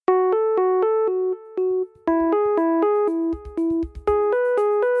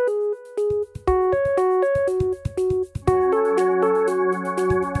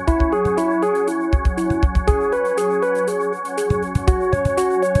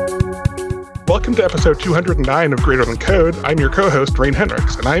Welcome to episode 209 of Greater Than Code. I'm your co-host, Rain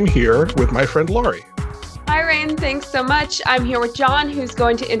Hendricks, and I'm here with my friend Laurie. Hi, Rain. Thanks so much. I'm here with John, who's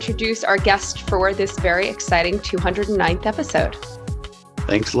going to introduce our guest for this very exciting 209th episode.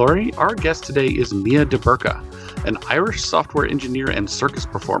 Thanks, Laurie. Our guest today is Mia de Burca, an Irish software engineer and circus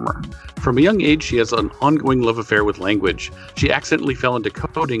performer. From a young age, she has an ongoing love affair with language. She accidentally fell into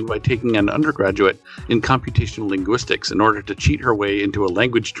coding by taking an undergraduate in computational linguistics in order to cheat her way into a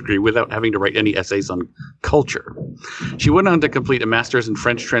language degree without having to write any essays on culture. She went on to complete a master's in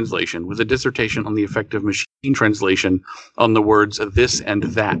French translation with a dissertation on the effect of machine translation on the words this and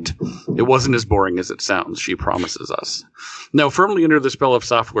that. It wasn't as boring as it sounds, she promises us. Now, firmly under the spell of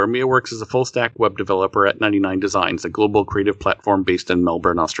software, Mia works as a full-stack web developer at 99 Designs, a global creative platform based in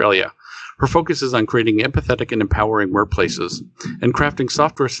Melbourne, Australia. Her focus is on creating empathetic and empowering workplaces and crafting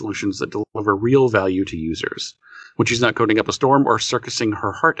software solutions that deliver real value to users. When she's not coding up a storm or circusing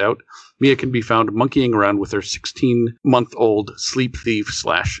her heart out, Mia can be found monkeying around with her 16-month-old sleep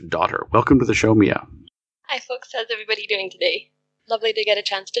thief/daughter. Welcome to the show, Mia. Hi, folks. How's everybody doing today? Lovely to get a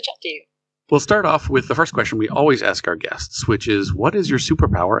chance to chat to you. We'll start off with the first question we always ask our guests, which is, what is your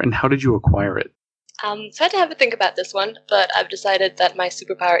superpower and how did you acquire it? So I had to have a think about this one, but I've decided that my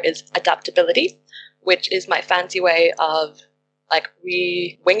superpower is adaptability, which is my fancy way of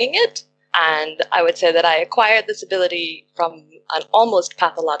winging it. And I would say that I acquired this ability from an almost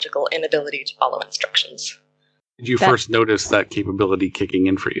pathological inability to follow instructions. Did you first notice that capability kicking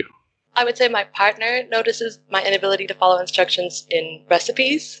in for you? I would say my partner notices my inability to follow instructions in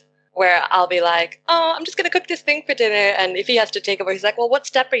recipes, where I'll be like, oh, I'm just going to cook this thing for dinner. And if he has to take over, he's like, well, what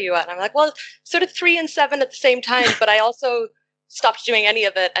step are you at? And I'm like, well, sort of 3 and 7 at the same time. But I also stopped doing any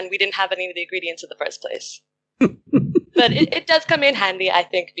of it, and we didn't have any of the ingredients in the first place. But it does come in handy, I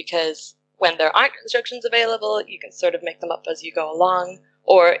think, because when there aren't instructions available, you can sort of make them up as you go along.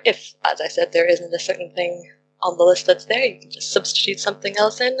 Or if, as I said, there isn't a certain thing on the list that's there, you can just substitute something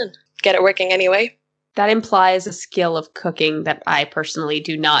else in and get it working anyway. That implies a skill of cooking that I personally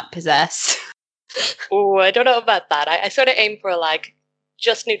do not possess. Oh, I don't know about that. I sort of aim for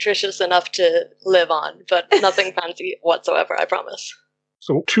just nutritious enough to live on, but nothing fancy whatsoever, I promise.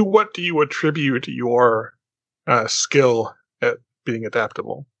 So to what do you attribute your skill at being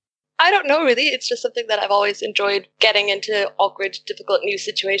adaptable? I don't know, really. It's just something that I've always enjoyed, getting into awkward, difficult new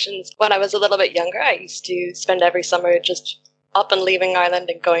situations. When I was a little bit younger, I used to spend every summer just up and leaving Ireland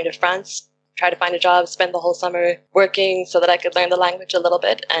and going to France, try to find a job, spend the whole summer working so that I could learn the language a little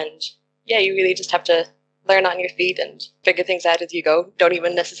bit. And yeah, you really just have to learn on your feet and figure things out as you go. Don't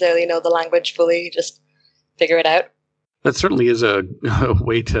even necessarily know the language fully, just figure it out. That certainly is a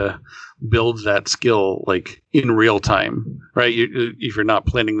way to build that skill, in real time, right? If you're not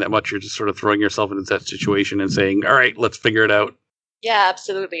planning that much, you're just sort of throwing yourself into that situation and saying, all right, let's figure it out. Yeah,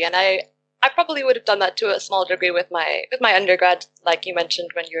 absolutely. And I probably would have done that to a small degree with my undergrad. Like you mentioned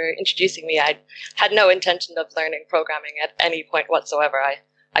when you were introducing me, I had no intention of learning programming at any point whatsoever.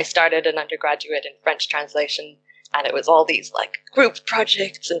 I started an undergraduate in French translation, and it was all these group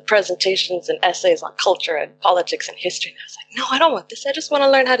projects and presentations and essays on culture and politics and history. And I was like, no, I don't want this. I just want to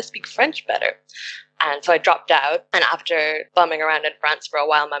learn how to speak French better. And so I dropped out. And after bumming around in France for a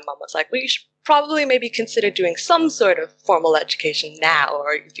while, my mom was like, well, you should probably maybe consider doing some sort of formal education now,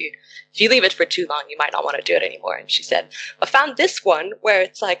 or if you leave it for too long, you might not want to do it anymore. And she said, I found this one where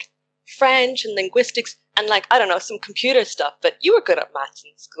it's French and linguistics and I don't know, some computer stuff, but you were good at maths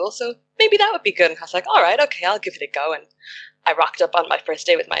in school, so maybe that would be good. And I was like, all right, okay, I'll give it a go. And I rocked up on my first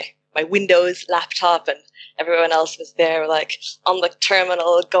day with my Windows laptop, and everyone else was there on the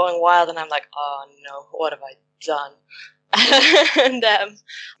terminal going wild, and I'm like, oh no, what have I done? And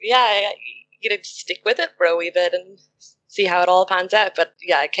you know, stick with it for a wee bit and see how it all pans out. But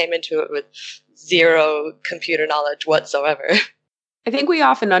yeah, I came into it with zero computer knowledge whatsoever. I think we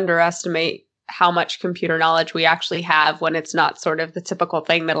often underestimate how much computer knowledge we actually have when it's not sort of the typical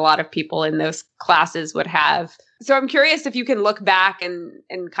thing that a lot of people in those classes would have. So I'm curious if you can look back and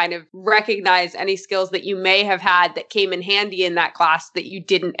kind of recognize any skills that you may have had that came in handy in that class that you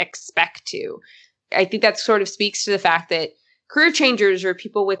didn't expect to. I think that sort of speaks to the fact that career changers or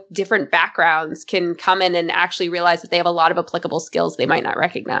people with different backgrounds can come in and actually realize that they have a lot of applicable skills they might not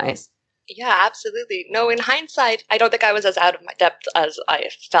recognize. Yeah, absolutely. No, in hindsight, I don't think I was as out of my depth as I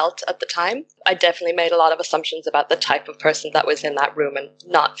felt at the time. I definitely made a lot of assumptions about the type of person that was in that room and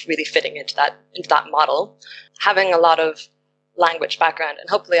not really fitting into that model. Having a lot of language background, and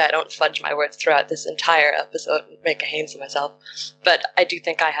hopefully I don't fudge my words throughout this entire episode and make a hames of myself, but I do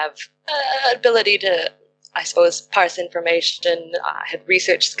think I have an ability to I suppose, parse information. I had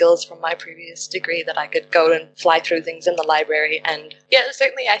research skills from my previous degree that I could go and fly through things in the library. And yeah,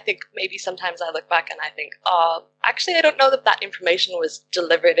 certainly I think maybe sometimes I look back and I think, actually, I don't know that that information was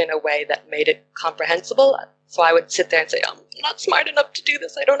delivered in a way that made it comprehensible. So I would sit there and say, I'm not smart enough to do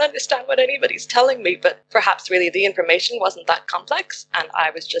this. I don't understand what anybody's telling me. But perhaps really the information wasn't that complex and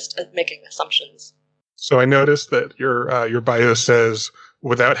I was just making assumptions. So I noticed that your bio says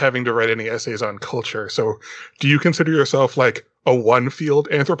without having to write any essays on culture. So do you consider yourself like a one-field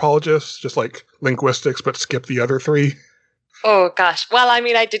anthropologist, just like linguistics, but skip the other three? Oh gosh. Well, I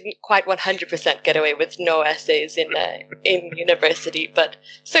mean, I didn't quite 100% get away with no essays in university, but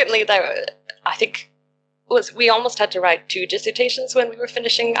certainly I think we almost had to write 2 dissertations when we were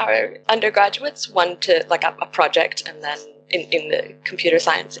finishing our undergraduates, one to like a project and then in the computer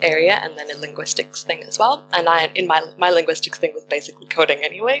science area and then a linguistics thing as well. And my linguistics thing was basically coding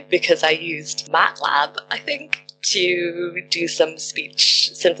anyway, because I used MATLAB, I think, to do some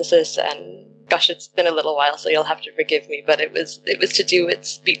speech synthesis. And gosh, it's been a little while, so you'll have to forgive me, but it was to do with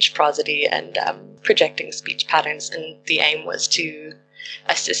speech prosody and projecting speech patterns. And the aim was to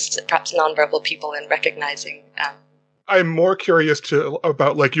assist perhaps nonverbal people in recognizing. I'm more curious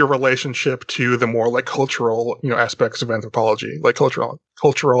about like your relationship to the more like cultural, aspects of anthropology, like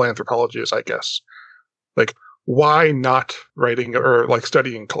cultural anthropologists, I guess. Like, why not writing or like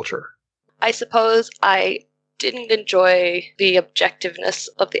studying culture? I suppose I didn't enjoy the objectiveness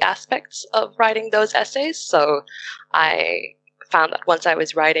of the aspects of writing those essays, so I found that once I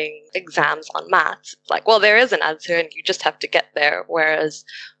was writing exams on maths, like, well, there is an answer and you just have to get there. Whereas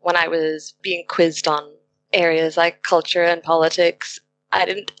when I was being quizzed on areas like culture and politics, I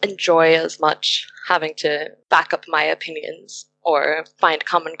didn't enjoy as much having to back up my opinions or find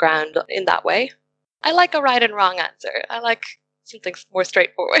common ground in that way. I like a right and wrong answer. I like something more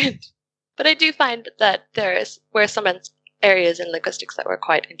straightforward. But I do find that were some areas in linguistics that were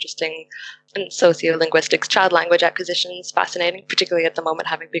quite interesting. In sociolinguistics, child language acquisition is fascinating, particularly at the moment,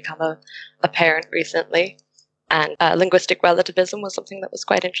 having become a parent recently. And linguistic relativism was something that was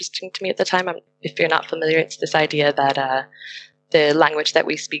quite interesting to me at the time. If you're not familiar, it's this idea that the language that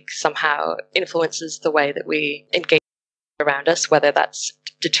we speak somehow influences the way that we engage around us, whether that's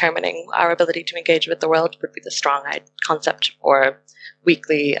determining our ability to engage with the world would be the strong-eyed concept, or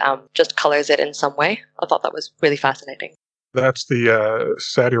weakly just colors it in some way. I thought that was really fascinating. That's the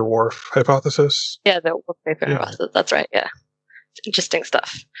Sadir-Whorf hypothesis? Yeah, the Whorf-Draper hypothesis. That's right, yeah. It's interesting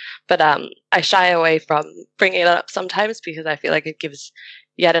stuff. But I shy away from bringing it up sometimes because I feel like it gives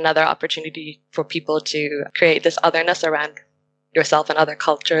yet another opportunity for people to create this otherness around yourself and other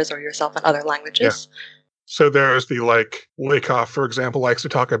cultures or yourself and other languages. Yeah. So there's the, like, Lakoff, for example, likes to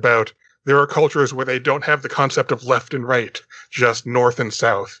talk about there are cultures where they don't have the concept of left and right, just north and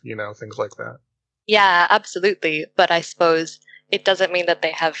south, things like that. Yeah, absolutely. But I suppose it doesn't mean that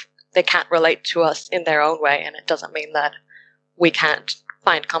they can't relate to us in their own way, and it doesn't mean that we can't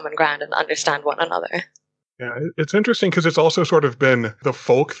find common ground and understand one another. Yeah, it's interesting because it's also sort of been the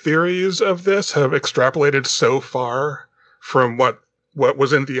folk theories of this have extrapolated so far from what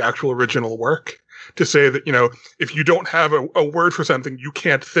was in the actual original work to say that, if you don't have a word for something, you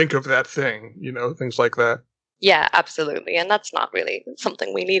can't think of that thing, things like that. Yeah, absolutely. And that's not really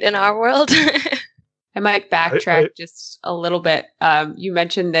something we need in our world. I might backtrack just a little bit. You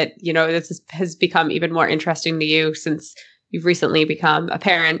mentioned that, this has become even more interesting to you since you've recently become a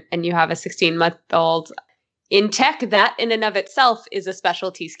parent and you have a 16-month-old. In tech, that in and of itself is a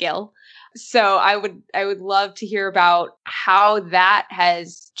specialty skill. So I would love to hear about how that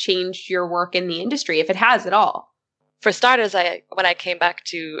has changed your work in the industry, if it has at all. For starters, when I came back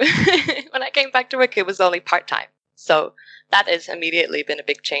to work, it was only part-time. So that has immediately been a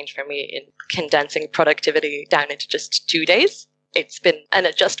big change for me in condensing productivity down into just 2 days. It's been an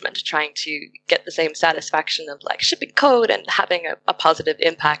adjustment to trying to get the same satisfaction of like shipping code and having a positive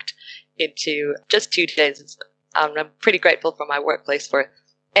impact into just 2 days. I'm pretty grateful for my workplace for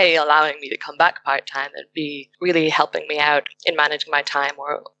A, allowing me to come back part-time, and B, really helping me out in managing my time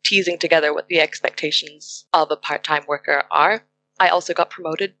or teasing together what the expectations of a part-time worker are. I also got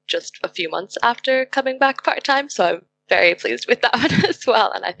promoted just a few months after coming back part-time, so I'm very pleased with that one as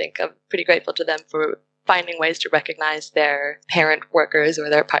well. And I think I'm pretty grateful to them for finding ways to recognize their parent workers or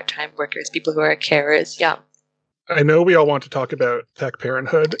their part-time workers, people who are carers. Yeah. I know we all want to talk about tech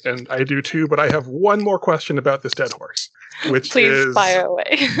parenthood, and I do too, but I have one more question about this dead horse, which Please fire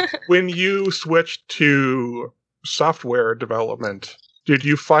away. When you switched to software development, did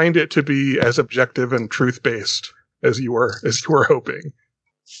you find it to be as objective and truth-based as you were hoping?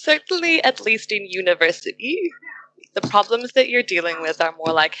 Certainly, at least in university. the problems that you're dealing with are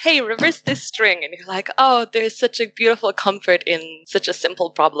more like, hey, reverse this string. And you're like, oh, there's such a beautiful comfort in such a simple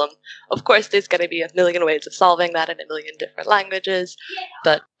problem. Of course, there's going to be a million ways of solving that in a million different languages.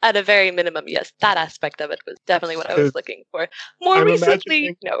 But at a very minimum, yes, that aspect of it was definitely what I was looking for. More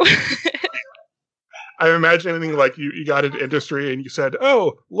recently, no. I'm imagining like you got into industry and you said,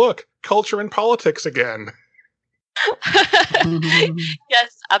 oh, look, culture and politics again.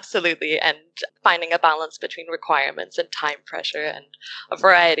 Yes, absolutely. And finding a balance between requirements and time pressure and a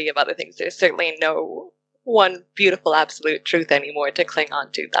variety of other things. There's certainly no one beautiful absolute truth anymore to cling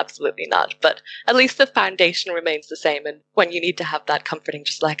on to. Absolutely not. But at least the foundation remains the same. And when you need to have that comforting,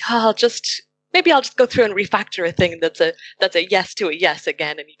 just like, maybe I'll just go through and refactor a thing that's a yes to a yes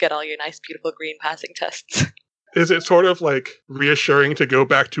again, and you get all your nice, beautiful green passing tests. Is it sort of like reassuring to go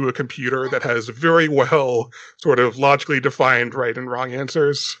back to a computer that has very well sort of logically defined right and wrong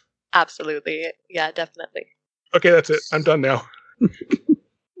answers? Absolutely. Yeah, definitely. Okay, that's it. I'm done now.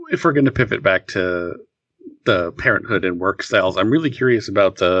 If we're going to pivot back to the parenthood and work styles, I'm really curious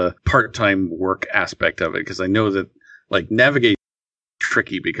about the part-time work aspect of it, because I know that like navigate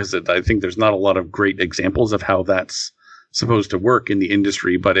tricky because I think there's not a lot of great examples of how that's supposed to work in the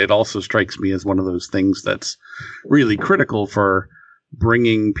industry, but it also strikes me as one of those things that's really critical for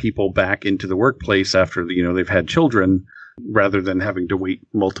bringing people back into the workplace after they've had children, rather than having to wait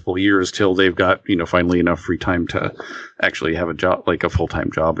multiple years till they've got finally enough free time to actually have a job, like a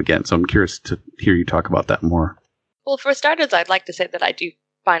full-time job again. So I'm curious to hear you talk about that more. Well, for starters, I'd like to say that I do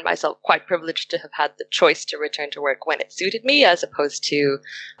find myself quite privileged to have had the choice to return to work when it suited me, as opposed to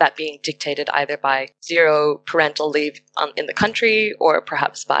that being dictated either by zero parental leave in the country or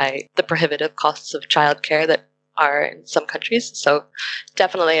perhaps by the prohibitive costs of childcare that are in some countries. So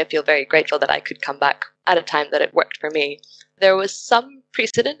definitely I feel very grateful that I could come back at a time that it worked for me. There was some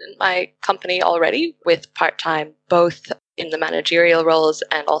precedent in my company already with part-time, both in the managerial roles,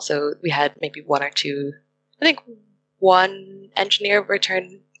 and also we had maybe one or two, I think one engineer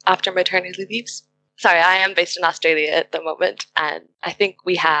return after maternity leaves. Sorry, I am based in Australia at the moment, and I think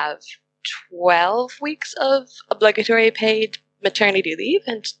we have 12 weeks of obligatory paid maternity leave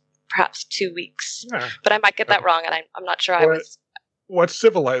and perhaps 2 weeks. Yeah. But I might get that wrong, and I'm not sure. What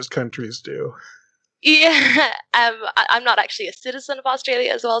civilized countries do. Yeah, I'm not actually a citizen of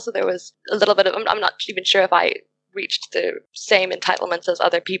Australia as well, so there was a little bit of, I'm not even sure if I reached the same entitlements as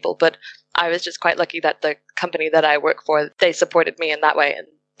other people, but I was just quite lucky that the company that I work for, they supported me in that way, and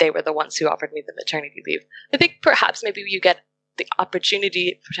they were the ones who offered me the maternity leave. I think perhaps maybe you get the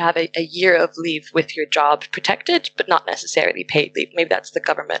opportunity to have a year of leave with your job protected, but not necessarily paid leave. Maybe that's the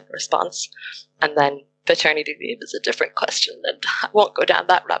government response. And then paternity leave is a different question, and I won't go down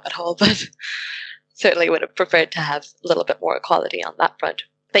that rabbit hole, but certainly would have preferred to have a little bit more equality on that front.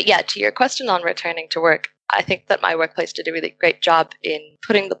 But yeah, to your question on returning to work, I think that my workplace did a really great job in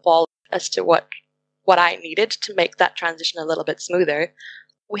putting the ball as to what I needed to make that transition a little bit smoother.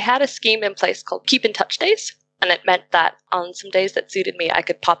 We had a scheme in place called Keep in Touch Days, and it meant that on some days that suited me, I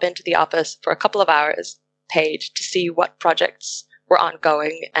could pop into the office for a couple of hours paid to see what projects were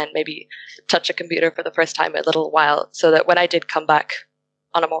ongoing and maybe touch a computer for the first time in a little while, so that when I did come back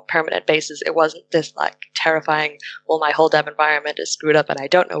on a more permanent basis, it wasn't this like terrifying, well, my whole dev environment is screwed up and I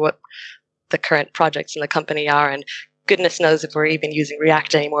don't know what the current projects in the company are, and goodness knows if we're even using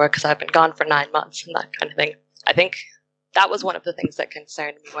React anymore because I've been gone for 9 months and that kind of thing. I think that was one of the things that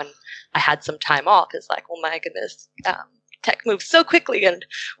concerned me when I had some time off. Is like, oh my goodness, tech moves so quickly, and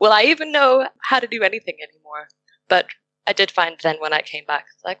will I even know how to do anything anymore? But I did find then when I came back,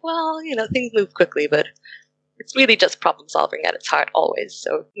 it's like, well, things move quickly, but it's really just problem solving at its heart always.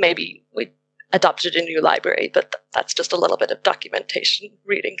 So maybe we adopted a new library, but that's just a little bit of documentation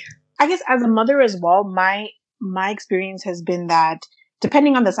reading. I guess as a mother as well, my experience has been that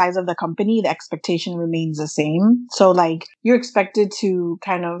depending on the size of the company, the expectation remains the same. So like you're expected to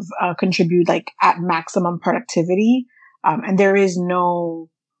kind of contribute like at maximum productivity. And there is no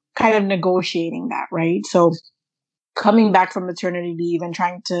kind of negotiating that, right? So coming back from maternity leave and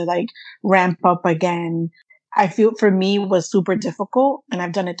trying to like ramp up again, I feel for me was super difficult, and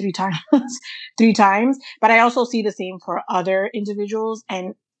I've done it 3 times, but I also see the same for other individuals.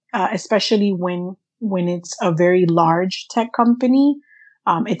 And especially when it's a very large tech company,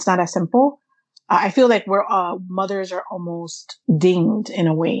 it's not as simple. I feel like we're mothers are almost dinged in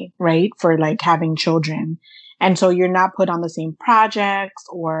a way, right? For like having children. And so you're not put on the same projects,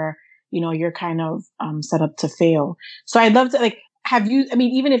 or, you're kind of set up to fail. So I'd love to like,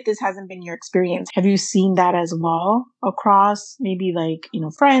 even if this hasn't been your experience, have you seen that as well across maybe like,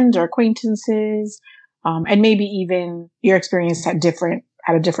 friends or acquaintances, and maybe even your experience at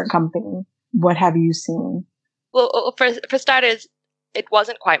a different company? What have you seen? Well, for starters, it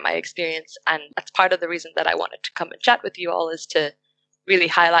wasn't quite my experience, and that's part of the reason that I wanted to come and chat with you all, is to really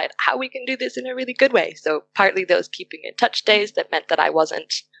highlight how we can do this in a really good way. So partly those keeping in touch days that meant that I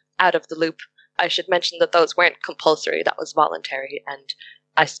wasn't out of the loop. I should mention that those weren't compulsory, that was voluntary, and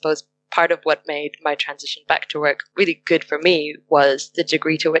I suppose part of what made my transition back to work really good for me was the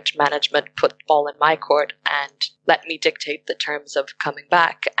degree to which management put the ball in my court and let me dictate the terms of coming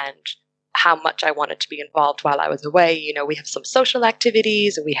back and how much I wanted to be involved while I was away. You know, we have some social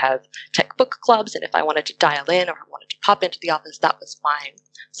activities, and we have tech book clubs, and if I wanted to dial in or I wanted to pop into the office, that was fine.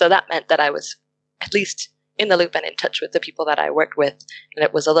 So that meant that I was at least in the loop and in touch with the people that I worked with, and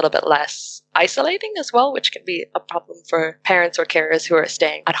it was a little bit less isolating as well, which can be a problem for parents or carers who are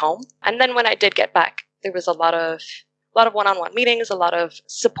staying at home. And then when I did get back, there was a lot of one-on-one meetings, a lot of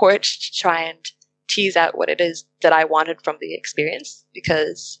support to try and tease out what it is that I wanted from the experience,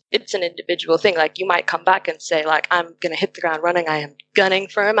 because it's an individual thing. Like, you might come back and say, like, I'm going to hit the ground running. I am gunning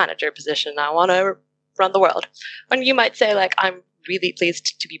for a manager position. I want to run the world. And you might say, like, I'm really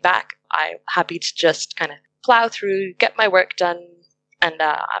pleased to be back. I'm happy to just kind of plow through, get my work done, and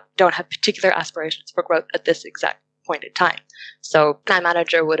don't have particular aspirations for growth at this exact point in time. So my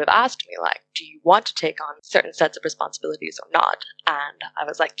manager would have asked me, like, do you want to take on certain sets of responsibilities or not? And I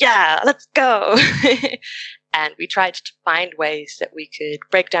was like, yeah, let's go. And we tried to find ways that we could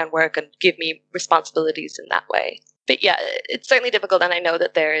break down work and give me responsibilities in that way. But yeah, it's certainly difficult, and I know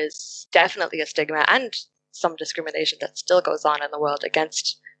that there is definitely a stigma and some discrimination that still goes on in the world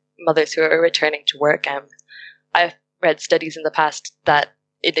against mothers who are returning to work. I've read studies in the past that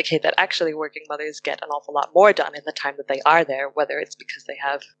indicate that actually working mothers get an awful lot more done in the time that they are there, whether it's because they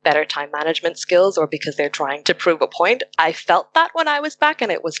have better time management skills or because they're trying to prove a point. I felt that when I was back,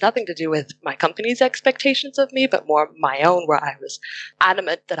 and it was nothing to do with my company's expectations of me, but more my own, where I was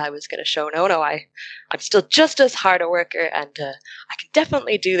adamant that I was going to show, I'm still just as hard a worker, and I can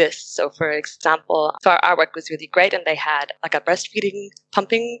definitely do this. So for example, our work was really great, and they had like a breastfeeding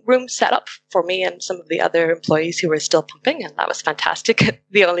pumping room set up for me and some of the other employees who were still pumping, and that was fantastic.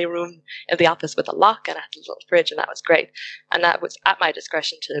 The only room in the office with a lock, and I had a little fridge, and that was great. And that was at my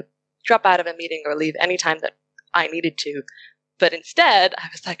discretion to drop out of a meeting or leave anytime that I needed to. But instead, I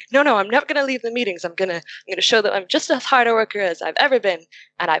was like, no, I'm never going to leave the meetings. I'm going to show that I'm just as hard a worker as I've ever been.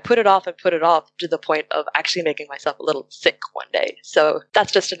 And I put it off to the point of actually making myself a little sick one day. So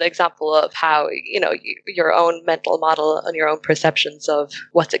that's just an example of how, your own mental model and your own perceptions of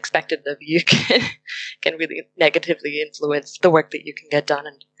what's expected of you can really negatively influence the work that you can get done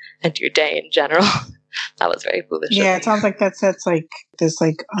and your day in general. That was very foolish. Yeah, it sounds like that sets like this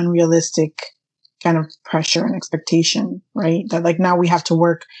like unrealistic kind of pressure and expectation, right? That like now we have to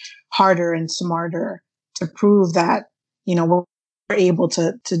work harder and smarter to prove that, we're able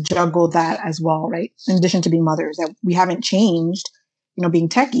to juggle that as well, right? In addition to being mothers, that we haven't changed, being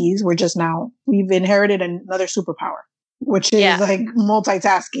techies, we've inherited another superpower, which is like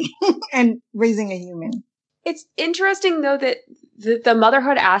multitasking and raising a human. It's interesting, though, that the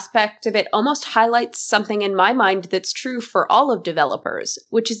motherhood aspect of it almost highlights something in my mind that's true for all of developers,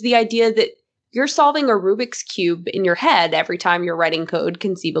 which is the idea that you're solving a Rubik's Cube in your head every time you're writing code,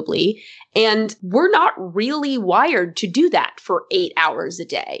 conceivably. And we're not really wired to do that for 8 hours a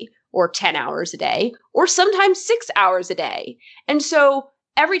day or 10 hours a day, or sometimes 6 hours a day. And so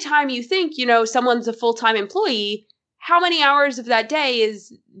every time you think, someone's a full-time employee, how many hours of that day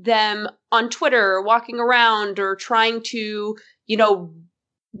is them on Twitter or walking around or trying to,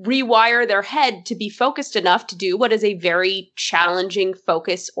 rewire their head to be focused enough to do what is a very challenging,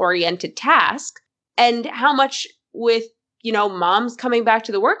 focus-oriented task? And how much with, moms coming back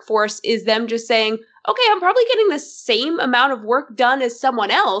to the workforce is them just saying, okay, I'm probably getting the same amount of work done as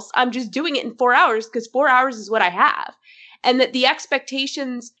someone else. I'm just doing it in 4 hours because 4 hours is what I have. And that the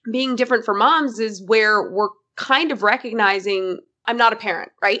expectations being different for moms is where we're kind of recognizing I'm not a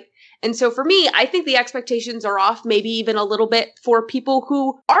parent, right? And so for me, I think the expectations are off maybe even a little bit for people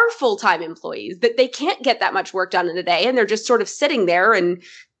who are full-time employees, that they can't get that much work done in a day, and they're just sort of sitting there and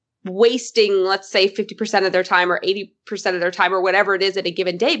wasting, let's say, 50% of their time or 80% of their time or whatever it is at a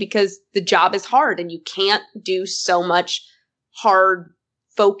given day because the job is hard and you can't do so much hard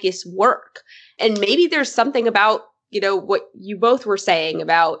focus work. And maybe there's something about what you both were saying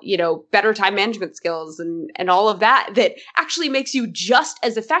about, better time management skills and all of that actually makes you just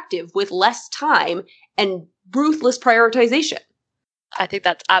as effective with less time and ruthless prioritization. I think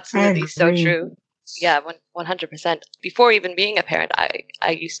that's absolutely so true. Yeah, 100%. Before even being a parent, I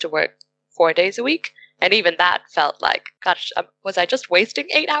used to work 4 days a week. And even that felt like, gosh, was I just wasting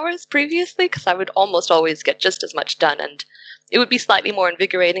 8 hours previously? Because I would almost always get just as much done. And it would be slightly more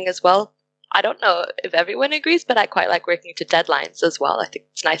invigorating as well. I don't know if everyone agrees, but I quite like working to deadlines as well. I think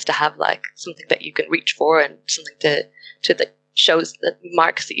it's nice to have like something that you can reach for and something to that shows that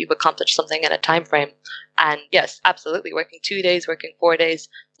marks that you've accomplished something in a time frame. And yes, absolutely, working 2 days, working 4 days,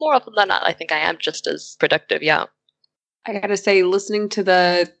 more often than not, I think I am just as productive. Yeah. I gotta say, listening to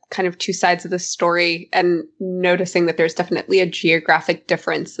the kind of two sides of the story and noticing that there's definitely a geographic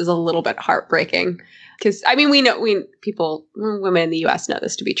difference is a little bit heartbreaking. Because, I mean, women in the US know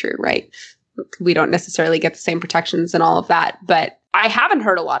this to be true, right? We don't necessarily get the same protections and all of that. But I haven't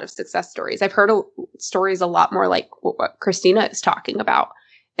heard a lot of success stories. I've heard stories a lot more like what Christina is talking about.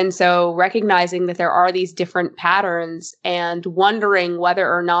 And so recognizing that there are these different patterns and wondering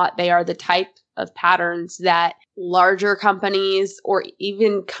whether or not they are the type of patterns that larger companies or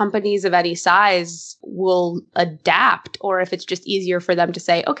even companies of any size will adapt, or if it's just easier for them to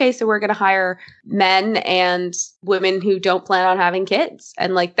say, okay, so we're going to hire men and women who don't plan on having kids.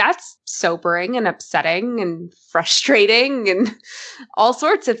 And like, that's sobering and upsetting and frustrating and all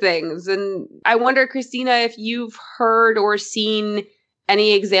sorts of things. And I wonder, Christina, if you've heard or seen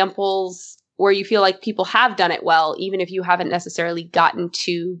any examples where you feel like people have done it well, even if you haven't necessarily gotten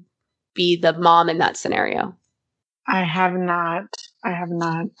to be the mom in that scenario. I have not.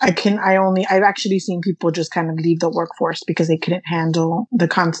 I've actually seen people just kind of leave the workforce because they couldn't handle the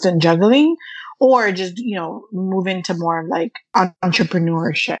constant juggling, or just, move into more of like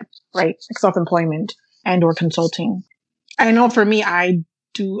entrepreneurship, right? Like self-employment and or consulting. I know for me, I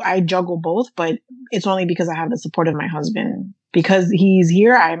juggle both, but it's only because I have the support of my husband. Because he's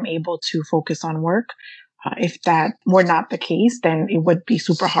here, I'm able to focus on work. If that were not the case, then it would be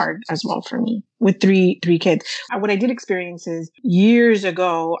super hard as well for me with three kids. What I did experience is years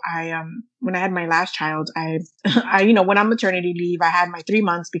ago, when I had my last child, I went on maternity leave. I had my 3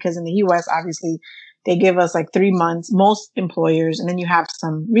 months because in the US, obviously, they give us like 3 months, most employers. And then you have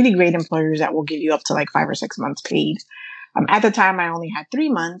some really great employers that will give you up to like 5 or 6 months paid. At the time, I only had 3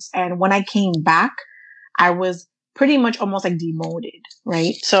 months. And when I came back, I was pretty much almost like demoted,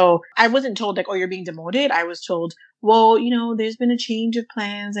 right? So I wasn't told like, oh, you're being demoted. I was told, well, there's been a change of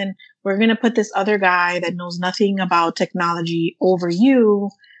plans and we're going to put this other guy that knows nothing about technology over you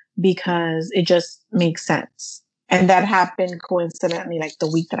because it just makes sense. And that happened coincidentally like the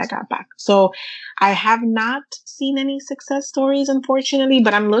week that I got back. So I have not seen any success stories, unfortunately,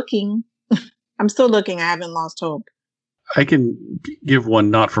 but I'm looking. I'm still looking. I haven't lost hope. I can give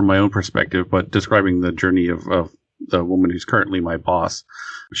one not from my own perspective, but describing the journey of the woman who's currently my boss.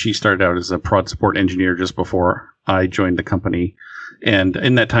 She started out as a prod support engineer just before I joined the company. And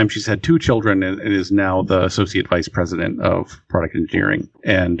in that time, she's had 2 children and is now the associate vice president of product engineering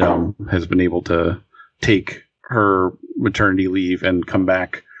and has been able to take her maternity leave and come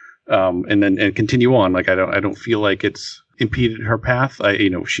back and continue on. Like, I don't feel like it's impeded her path.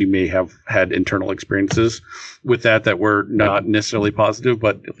 She may have had internal experiences with that were not necessarily positive,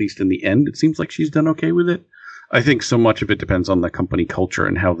 but at least in the end, it seems like she's done okay with it. I think so much of it depends on the company culture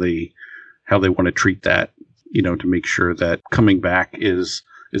and how they want to treat that, to make sure that coming back is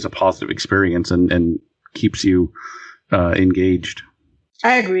a positive experience and keeps you engaged.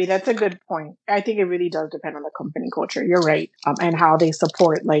 I agree. That's a good point. I think it really does depend on the company culture. You're right. And how they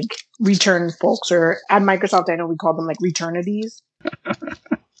support like return folks, or at Microsoft, I know we call them like returnities.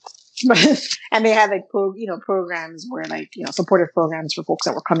 And they had like, programs where like, supportive programs for folks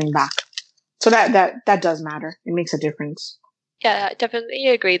that were coming back. So that does matter. It makes a difference. Yeah, I definitely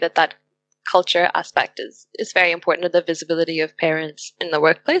agree that culture aspect is very important to the visibility of parents in the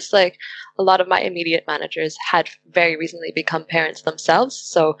workplace. Like, a lot of my immediate managers had very recently become parents themselves,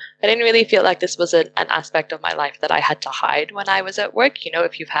 so I didn't really feel like this was an aspect of my life that I had to hide when I was at work.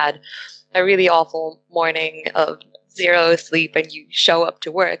 If you've had a really awful morning of 0 sleep and you show up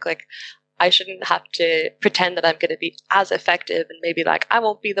to work, like, I shouldn't have to pretend that I'm going to be as effective, and maybe like I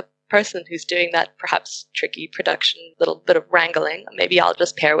won't be the person who's doing that perhaps tricky production little bit of wrangling. Maybe I'll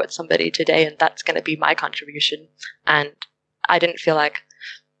just pair with somebody today and that's going to be my contribution. And I didn't feel like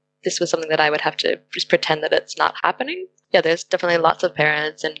this was something that I would have to just pretend that it's not happening. Yeah, there's definitely lots of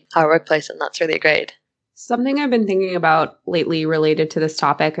parents in our workplace, and that's really great. Something I've been thinking about lately related to this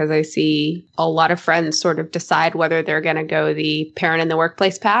topic, as I see a lot of friends sort of decide whether they're going to go the parent in the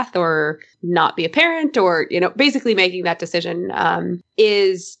workplace path or not be a parent, or, basically making that decision,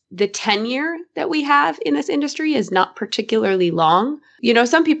 is the tenure that we have in this industry is not particularly long.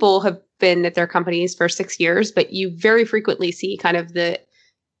 Some people have been at their companies for 6 years, but you very frequently see kind of the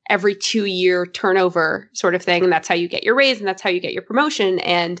every 2-year turnover sort of thing. And that's how you get your raise and that's how you get your promotion.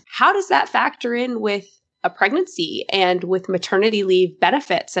 And how does that factor in with a pregnancy and with maternity leave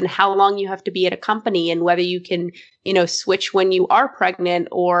benefits and how long you have to be at a company and whether you can, switch when you are pregnant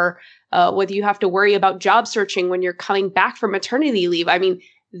or whether you have to worry about job searching when you're coming back from maternity leave. I mean,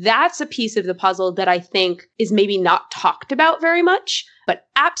 that's a piece of the puzzle that I think is maybe not talked about very much, but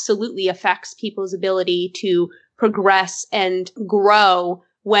absolutely affects people's ability to progress and grow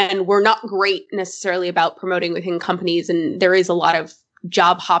when we're not great necessarily about promoting within companies. And there is a lot of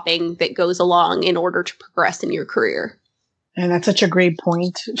job hopping that goes along in order to progress in your career. And that's such a great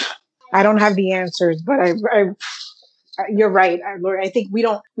point. I don't have the answers, but you're right, Lori. I think we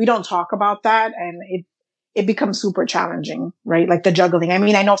don't talk about that, and it becomes super challenging, right? Like the juggling. I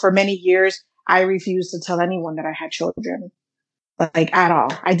mean, I know for many years I refused to tell anyone that I had children, like at all.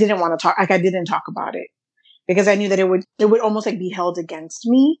 I didn't want to talk. Like I didn't talk about it because I knew that it would almost like be held against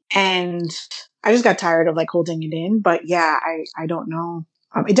me, and I just got tired of like holding it in. But yeah, I don't know.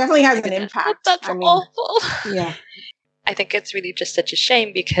 It definitely has an impact. That's awful. Yeah. I think it's really just such a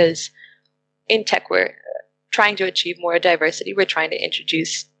shame because in tech, we're trying to achieve more diversity. We're trying to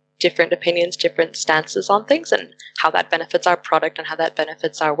introduce different opinions, different stances on things and how that benefits our product and how that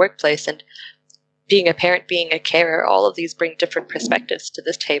benefits our workplace. And being a parent, being a carer, all of these bring different perspectives to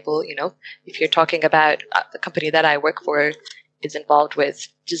this table. If you're talking about the company that I work for is involved with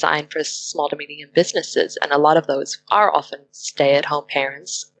design for small to medium businesses. And a lot of those are often stay-at-home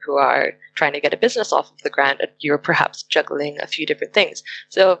parents who are trying to get a business off of the ground, and you're perhaps juggling a few different things.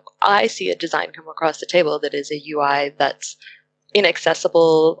 So if I see a design come across the table that is a UI that's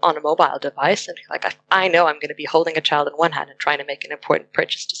inaccessible on a mobile device, and like I know I'm going to be holding a child in one hand and trying to make an important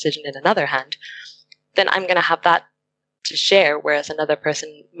purchase decision in another hand, then I'm going to have that to share, whereas another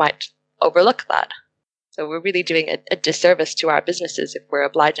person might overlook that. So we're really doing a disservice to our businesses if we're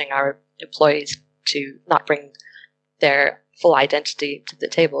obliging our employees to not bring their full identity to the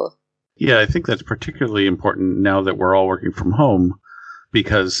table. Yeah, I think that's particularly important now that we're all working from home,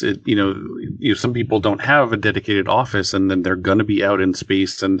 because some people don't have a dedicated office, and then they're going to be out in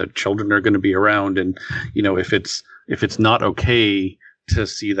space, and the children are going to be around, and if it's not okay to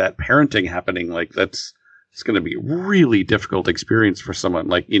see that parenting happening, like it's going to be a really difficult experience for someone.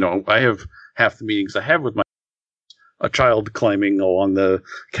 Like I have half the meetings I have with a child climbing along the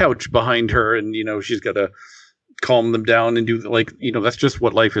couch behind her, and she's got to calm them down and do that's just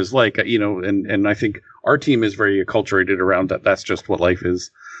what life is like, and I think our team is very acculturated around that. That's just what life is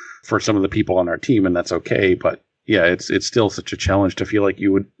for some of the people on our team, and that's okay. But yeah, it's still such a challenge to feel like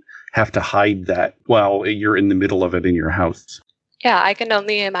you would have to hide that while you're in the middle of it in your house. Yeah, I can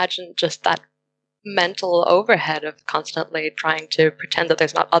only imagine just that mental overhead of constantly trying to pretend that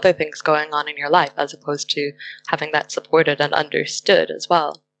there's not other things going on in your life, as opposed to having that supported and understood as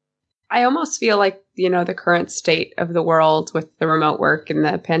well. I almost feel like, the current state of the world with the remote work and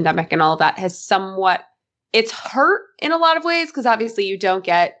the pandemic and all that has it's hurt in a lot of ways, because obviously you don't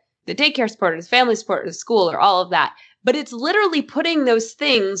get the daycare support or the family support or the school or all of that. But it's literally putting those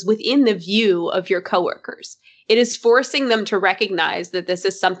things within the view of your coworkers. It is forcing them to recognize that this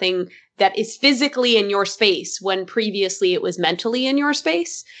is something that is physically in your space when previously it was mentally in your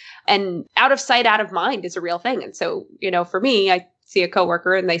space. And out of sight, out of mind is a real thing. And so, for me, I see a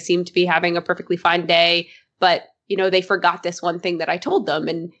coworker and they seem to be having a perfectly fine day, but, they forgot this one thing that I told them.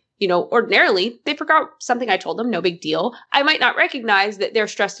 And, ordinarily they forgot something I told them, no big deal. I might not recognize that they're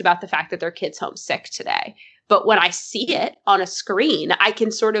stressed about the fact that their kid's homesick today. But when I see it on a screen, I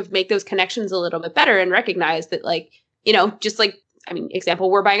can sort of make those connections a little bit better and recognize that, example,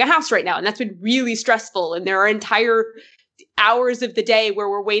 we're buying a house right now, and that's been really stressful. And there are entire hours of the day where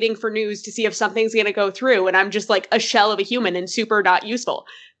we're waiting for news to see if something's going to go through. And I'm just like a shell of a human and super not useful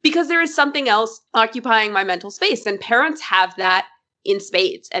because there is something else occupying my mental space. And parents have that in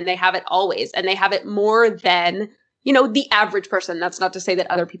spades, and they have it always. And they have it more than the average person. That's not to say that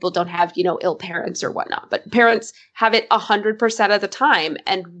other people don't have, ill parents or whatnot, but parents have it 100% of the time.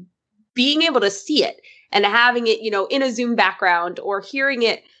 And being able to see it and having it, in a Zoom background or hearing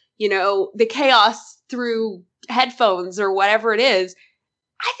it, the chaos through headphones or whatever it is,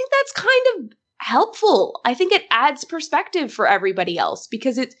 I think that's kind of helpful. I think it adds perspective for everybody else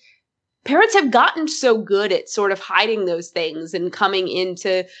because parents have gotten so good at sort of hiding those things and coming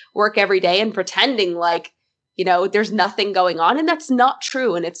into work every day and pretending like, there's nothing going on. And that's not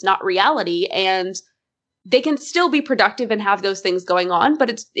true. And it's not reality. And they can still be productive and have those things going on.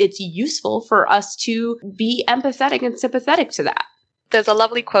 But it's useful for us to be empathetic and sympathetic to that. There's a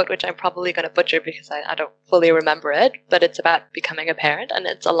lovely quote, which I'm probably going to butcher because I don't fully remember it, but it's about becoming a parent. And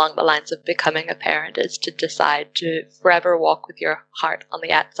it's along the lines of becoming a parent is to decide to forever walk with your heart on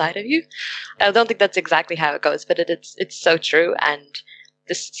the outside of you. I don't think that's exactly how it goes, but it's so true. And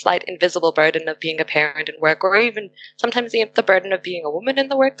this slight invisible burden of being a parent in work, or even sometimes the burden of being a woman in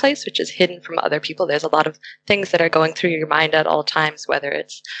the workplace, which is hidden from other people. There's a lot of things that are going through your mind at all times, whether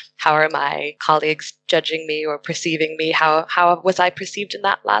it's how are my colleagues judging me or perceiving me? How was I perceived in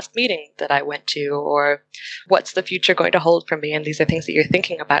that last meeting that I went to? Or what's the future going to hold for me? And these are things that you're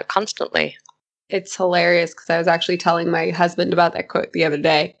thinking about constantly. It's hilarious because I was actually telling my husband about that quote the other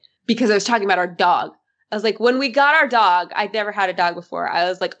day because I was talking about our dog. I was like, when we got our dog, I'd never had a dog before. I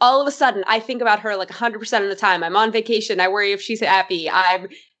was like, all of a sudden, I think about her like 100% of the time. I'm on vacation. I worry if she's happy.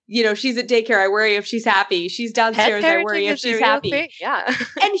 She's at daycare. I worry if she's happy. She's downstairs. I worry if she's happy. Thing. Yeah.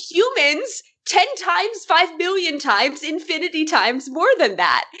 And humans, 10 times, 5 million times, infinity times more than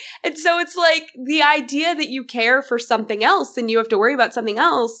that. And so it's like the idea that you care for something else and you have to worry about something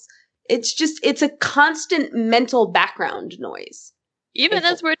else. It's a constant mental background noise. Even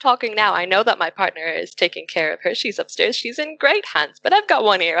as we're talking now, I know that my partner is taking care of her. She's upstairs. She's in great hands, but I've got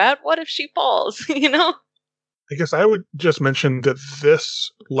one ear out. What if she falls? I guess I would just mention that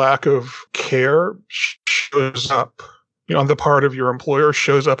this lack of care shows up, on the part of your employer,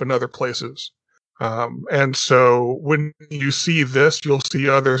 shows up in other places. And so when you see this, you'll see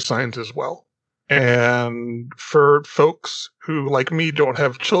other signs as well. And for folks who, like me, don't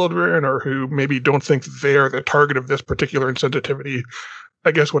have children or who maybe don't think they're the target of this particular insensitivity,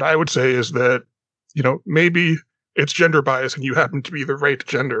 I guess what I would say is that, maybe it's gender bias and you happen to be the right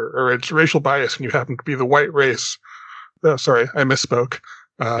gender, or it's racial bias and you happen to be the white race. Oh, sorry, I misspoke.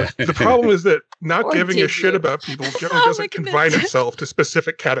 The problem is that not giving a shit about people generally doesn't confine itself to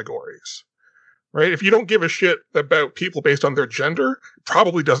specific categories, right? If you don't give a shit about people based on their gender, it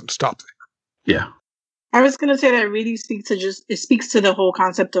probably doesn't stop there. Yeah. I was going to say that really it speaks to the whole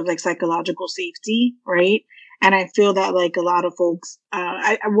concept of like psychological safety, right? And I feel that like a lot of folks,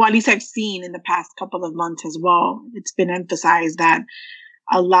 at least I've seen in the past couple of months as well, it's been emphasized that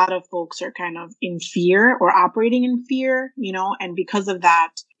a lot of folks are kind of in fear or operating in fear, and because of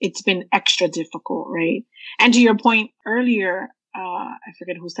that, it's been extra difficult, right? And to your point earlier, I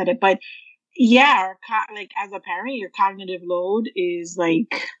forget who said it, but yeah, like as a parent, your cognitive load is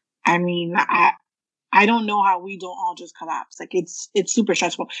like, I don't know how we don't all just collapse. Like it's super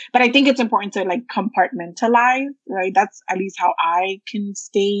stressful, but I think it's important to like compartmentalize, right? That's at least how I can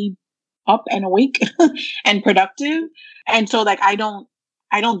stay up and awake and productive. And so like, I don't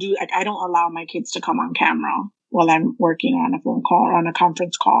allow my kids to come on camera while I'm working on a phone call or on a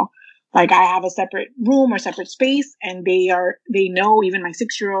conference call. Like I have a separate room or separate space, and they know, even my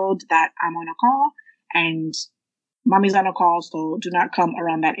 6-year-old, that I'm on a call and mommy's on a call, so do not come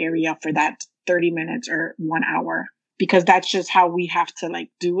around that area for that 30 minutes or 1 hour, because that's just how we have to like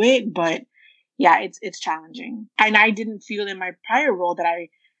do it. But yeah, it's challenging. And I didn't feel in my prior role that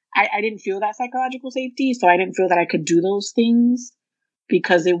I didn't feel that psychological safety. So I didn't feel that I could do those things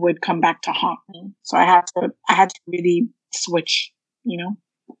because it would come back to haunt me. So I had to really switch,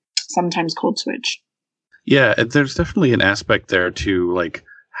 sometimes code switch. Yeah, there's definitely an aspect there to like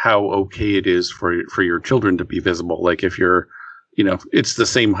how okay it is for your children to be visible. Like if you're, it's the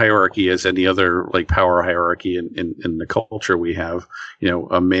same hierarchy as any other like power hierarchy in the culture we have.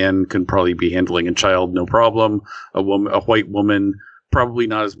 A man can probably be handling a child, no problem. A white woman, probably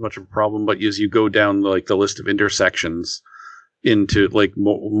not as much of a problem. But as you go down like the list of intersections into like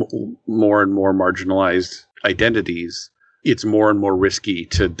more and more marginalized identities, it's more and more risky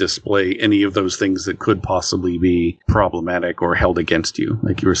to display any of those things that could possibly be problematic or held against you,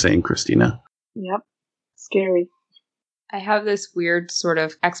 like you were saying, Christina. Yep. Scary. I have this weird sort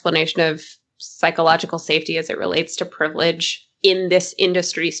of explanation of psychological safety as it relates to privilege in this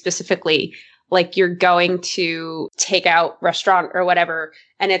industry specifically. Like you're going to take out restaurant or whatever,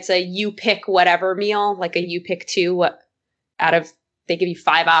 and it's a you pick whatever meal, like a you pick 2 they give you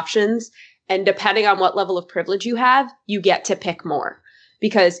 5 options. And depending on what level of privilege you have, you get to pick more.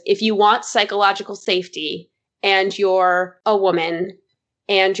 Because if you want psychological safety and you're a woman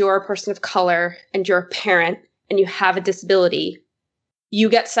and you're a person of color and you're a parent and you have a disability, you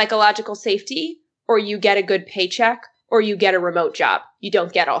get psychological safety or you get a good paycheck or you get a remote job. You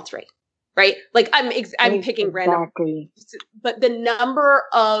don't get all 3, right? Like I'm picking random. But the number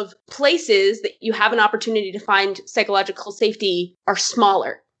of places that you have an opportunity to find psychological safety are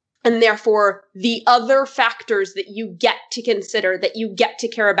smaller. And therefore, the other factors that you get to consider, that you get to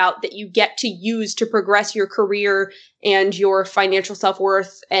care about, that you get to use to progress your career and your financial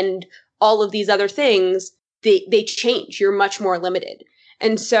self-worth and all of these other things, they change. You're much more limited.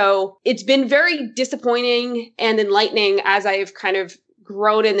 And so it's been very disappointing and enlightening as I've kind of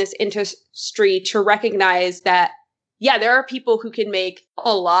grown in this industry to recognize that, yeah, there are people who can make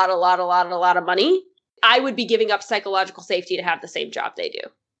a lot of money I would be giving up psychological safety to have the same job they do.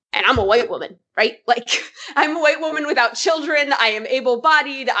 And I'm a white woman, right? Like, I'm a white woman without children. I am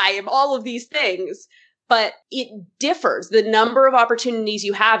able-bodied. I am all of these things. But it differs. The number of opportunities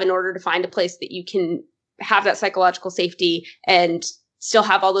you have in order to find a place that you can have that psychological safety and still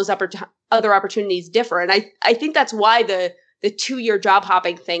have all those other opportunities differ. And I think that's why the 2-year job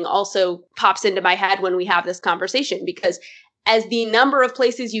hopping thing also pops into my head when we have this conversation, because as the number of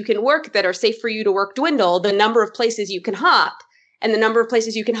places you can work that are safe for you to work dwindle, the number of places you can hop and the number of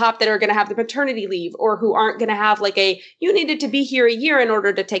places you can hop that are going to have the maternity leave or who aren't going to have like you needed to be here a year in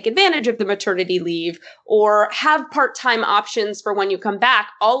order to take advantage of the maternity leave or have part-time options for when you come back,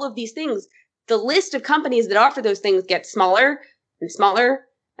 all of these things, the list of companies that offer those things gets smaller and smaller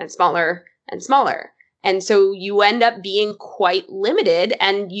and smaller and smaller. And so you end up being quite limited,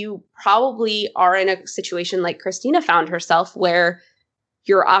 and you probably are in a situation like Christina found herself where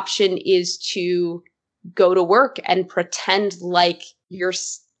your option is to go to work and pretend like you're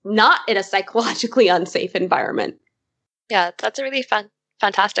not in a psychologically unsafe environment. Yeah, that's a really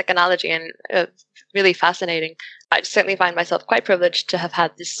fantastic analogy and really fascinating. I certainly find myself quite privileged to have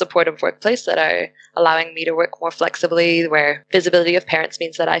had this supportive workplace that are allowing me to work more flexibly, where visibility of parents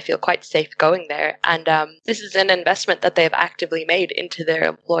means that I feel quite safe going there. And this is an investment that they've actively made into their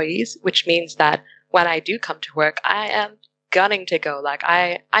employees, which means that when I do come to work, I am gunning to go. Like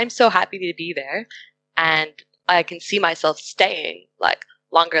I'm so happy to be there, and I can see myself staying like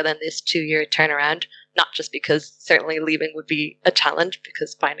longer than this 2-year turnaround. Not just because certainly leaving would be a challenge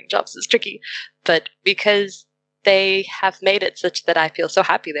because finding jobs is tricky, but because they have made it such that I feel so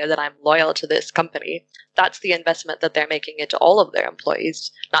happy there that I'm loyal to this company. That's the investment that they're making into all of their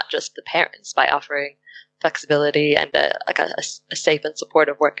employees, not just the parents, by offering flexibility and a safe and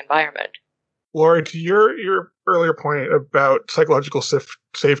supportive work environment. Laurie, to your earlier point about psychological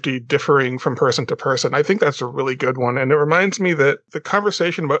safety differing from person to person, I think that's a really good one. And it reminds me that the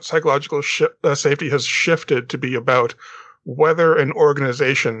conversation about psychological safety has shifted to be about whether an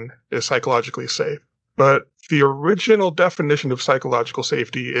organization is psychologically safe. But the original definition of psychological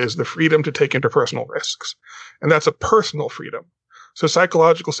safety is the freedom to take interpersonal risks. And that's a personal freedom. So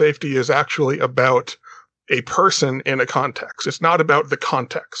psychological safety is actually about a person in a context. It's not about the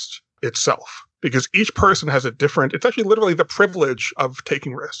context itself, because each person has it's actually literally the privilege of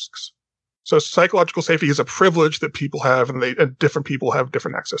taking risks. So psychological safety is a privilege that people have, and different people have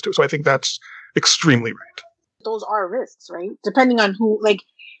different access to. So I think that's extremely right. Those are risks, right? Depending on who, like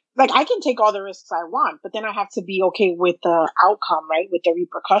I can take all the risks I want, but then I have to be okay with the outcome, right? With the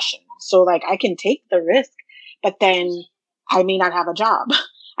repercussions. So like I can take the risk, but then I may not have a job.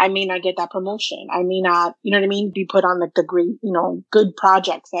 I may not get that promotion. I may not, you know what I mean? Be put on like the great, good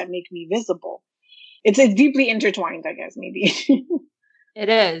projects that make me visible. It's deeply intertwined, I guess, maybe. It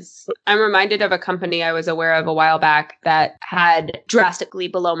is. I'm reminded of a company I was aware of a while back that had drastically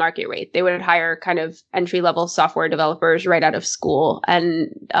below market rate. They would hire kind of entry-level software developers right out of school and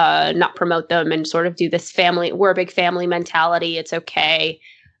not promote them and sort of do this we're a big family mentality. It's okay.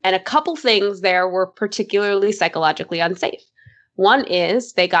 And a couple things there were particularly psychologically unsafe. One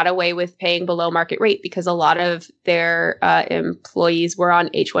is they got away with paying below market rate because a lot of their employees were on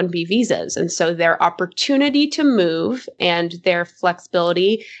H-1B visas. And so their opportunity to move and their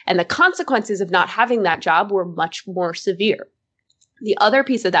flexibility and the consequences of not having that job were much more severe. The other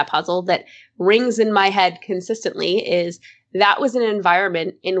piece of that puzzle that rings in my head consistently is that was an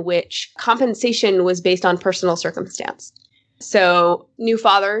environment in which compensation was based on personal circumstance. So new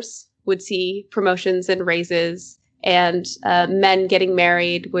fathers would see promotions and raises, and men getting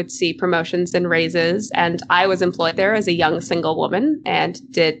married would see promotions and raises. And I was employed there as a young single woman and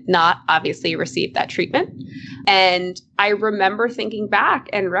did not obviously receive that treatment. And I remember thinking back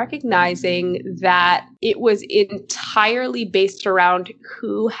and recognizing that it was entirely based around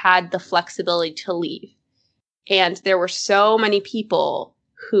who had the flexibility to leave. And there were so many people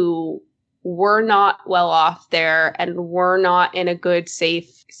who were not well off there and were not in a good,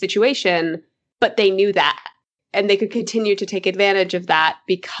 safe situation, but they knew that. And they could continue to take advantage of that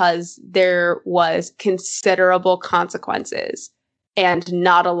because there was considerable consequences and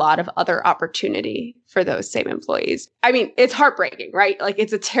not a lot of other opportunity for those same employees. I mean, it's heartbreaking, right? Like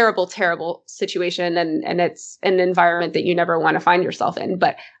it's a terrible, terrible situation, and it's an environment that you never want to find yourself in.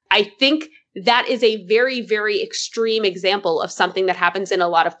 But I think that is a very, very extreme example of something that happens in a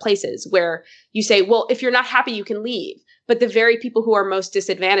lot of places where you say, well, if you're not happy, you can leave. But the very people who are most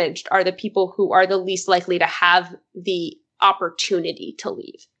disadvantaged are the people who are the least likely to have the opportunity to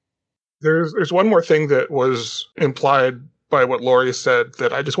leave. There's one more thing that was implied by what Laurie said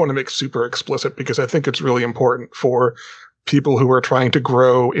that I just want to make super explicit because I think it's really important for people who are trying to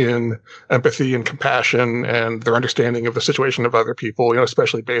grow in empathy and compassion and their understanding of the situation of other people,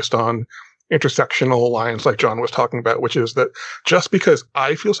 especially based on intersectional lines like John was talking about, which is that just because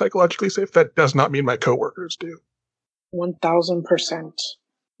I feel psychologically safe, that does not mean my coworkers do. 1,000%.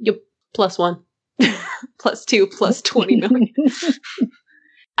 Yep. +1, +2, +20 million.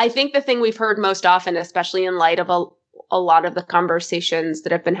 I think the thing we've heard most often, especially in light of a lot of the conversations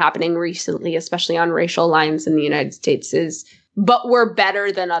that have been happening recently, especially on racial lines in the United States, is, but we're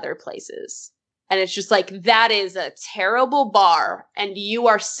better than other places. And it's just like, that is a terrible bar, and you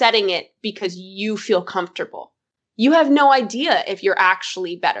are setting it because you feel comfortable. You have no idea if you're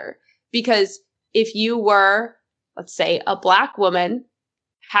actually better. Because if you were, let's say, a Black woman,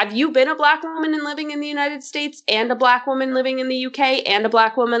 have you been a Black woman and living in the United States, and a Black woman living in the UK, and a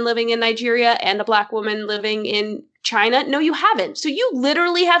Black woman living in Nigeria, and a Black woman living in China? No, you haven't. So you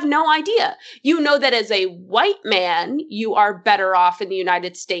literally have no idea. You know that as a white man, you are better off in the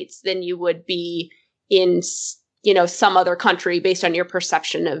United States than you would be in, some other country based on your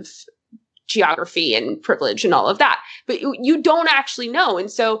perception of geography and privilege and all of that. But you don't actually know. And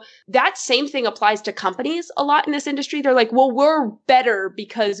so that same thing applies to companies a lot in this industry. They're like, well, we're better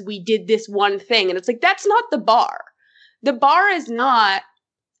because we did this one thing. And it's like, that's not the bar. The bar is not,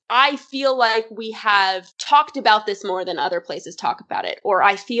 I feel like we have talked about this more than other places talk about it, or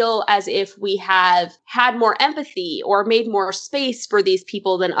I feel as if we have had more empathy or made more space for these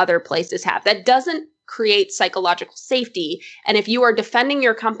people than other places have. That doesn't create psychological safety. And if you are defending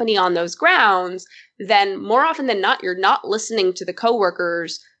your company on those grounds, then more often than not, you're not listening to the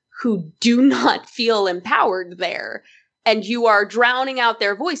coworkers who do not feel empowered there. And you are drowning out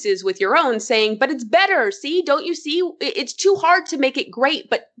their voices with your own, saying, but it's better. See, don't you see? It's too hard to make it great,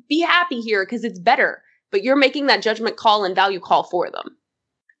 but be happy here because it's better. But you're making that judgment call and value call for them.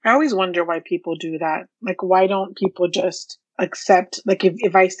 I always wonder why people do that. Like, why don't people just accept, like,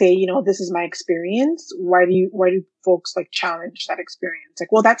 if I say, this is my experience, why do folks like challenge that experience?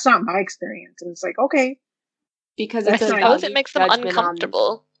 Like, well, that's not my experience. And it's like, okay. Because I suppose it makes them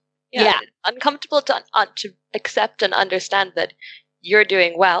uncomfortable. Yeah. Uncomfortable to accept and understand that you're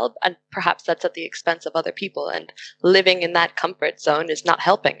doing well, and perhaps that's at the expense of other people, and living in that comfort zone is not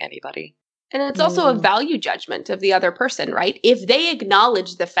helping anybody. And it's also a value judgment of the other person, right? If they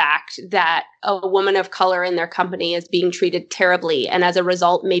acknowledge the fact that a woman of color in their company is being treated terribly, and as a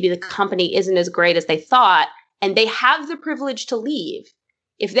result, maybe the company isn't as great as they thought, and they have the privilege to leave,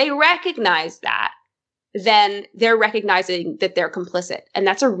 if they recognize that, then they're recognizing that they're complicit. And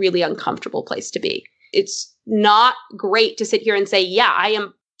that's a really uncomfortable place to be. It's not great to sit here and say, yeah, I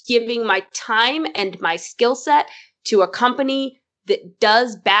am giving my time and my skill set to a company that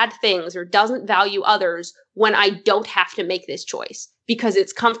does bad things or doesn't value others when I don't have to make this choice because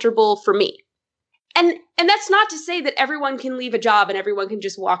it's comfortable for me. And that's not to say that everyone can leave a job and everyone can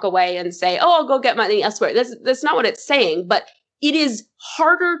just walk away and say, oh, I'll go get money elsewhere. That's not what it's saying. But it is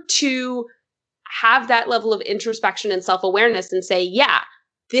harder to have that level of introspection and self-awareness and say, yeah,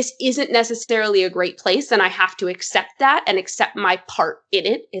 this isn't necessarily a great place and I have to accept that and accept my part in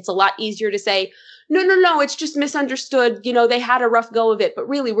it. It's a lot easier to say, no, it's just misunderstood. They had a rough go of it, but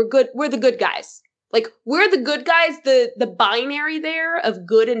really we're good. We're the good guys. Like, we're the good guys. The binary there of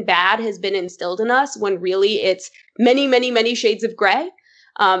good and bad has been instilled in us when really it's many, many, many shades of gray.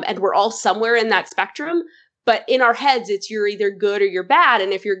 And we're all somewhere in that spectrum. But in our heads, it's you're either good or you're bad.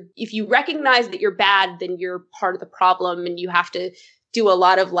 And if you recognize that you're bad, then you're part of the problem, and you have to do a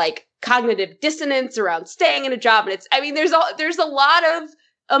lot of like cognitive dissonance around staying in a job. And there's a lot of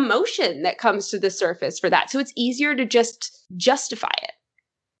emotion that comes to the surface for that. So it's easier to just justify it.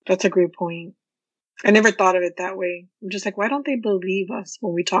 That's a great point. I never thought of it that way. I'm just like, why don't they believe us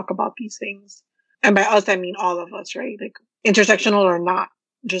when we talk about these things? And by us, I mean all of us, right? Like, intersectional or not.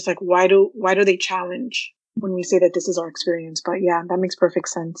 Just like, why do they challenge when we say that this is our experience? But yeah, that makes perfect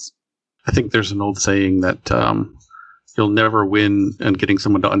sense. I think there's an old saying that you'll never win in getting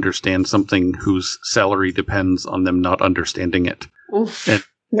someone to understand something whose salary depends on them not understanding it. Oof,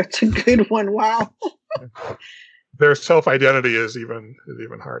 that's a good one. Wow. Their self-identity is even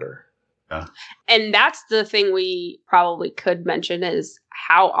harder. Yeah. And that's the thing we probably could mention is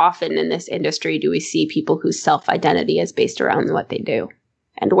how often in this industry do we see people whose self-identity is based around what they do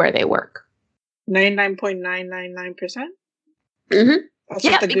and where they work. 99.999%? Mm-hmm.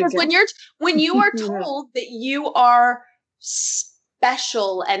 Yeah, because when you are told that you are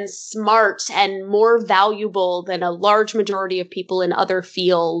special and smart and more valuable than a large majority of people in other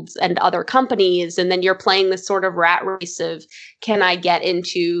fields and other companies, and then you're playing this sort of rat race of, can I get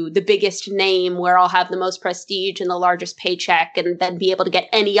into the biggest name where I'll have the most prestige and the largest paycheck and then be able to get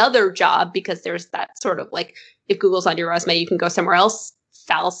any other job, because there's that sort of like if Google's on your resume, you can go somewhere else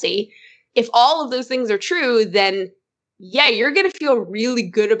fallacy. If all of those things are true, then yeah, you're going to feel really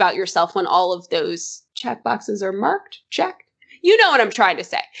good about yourself when all of those checkboxes are marked, checked. You know what I'm trying to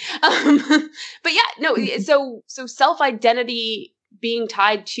say. But yeah, no, so self-identity being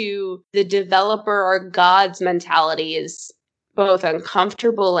tied to the developer or God's mentality is both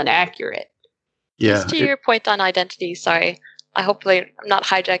uncomfortable and accurate. Yeah. Just to your point on identity, sorry, hopefully I'm not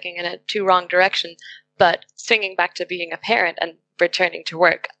hijacking in a too wrong direction, but swinging back to being a parent and returning to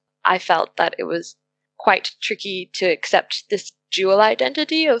work, I felt that it was quite tricky to accept this dual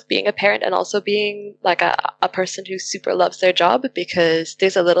identity of being a parent and also being like a person who super loves their job, because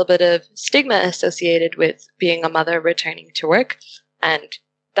there's a little bit of stigma associated with being a mother returning to work. And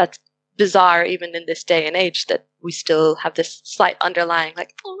that's bizarre even in this day and age, that we still have this slight underlying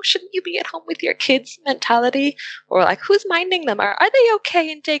like, oh, shouldn't you be at home with your kids mentality? Or like, who's minding them? Are they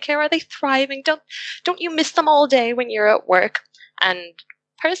okay in daycare? Are they thriving? Don't you miss them all day when you're at work? And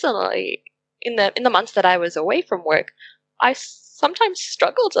personally, in the months that I was away from work, I sometimes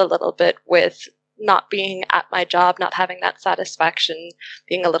struggled a little bit with not being at my job, not having that satisfaction,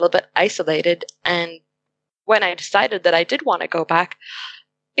 being a little bit isolated. And when I decided that I did want to go back,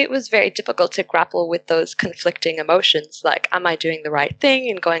 it was very difficult to grapple with those conflicting emotions. Like, am I doing the right thing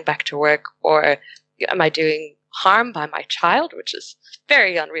in going back to work, or am I doing harm by my child, which is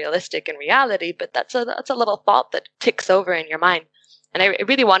very unrealistic in reality, but that's a little thought that ticks over in your mind. And I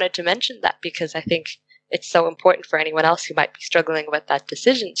really wanted to mention that because I think it's so important for anyone else who might be struggling with that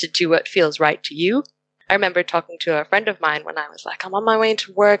decision to do what feels right to you. I remember talking to a friend of mine when I was like, I'm on my way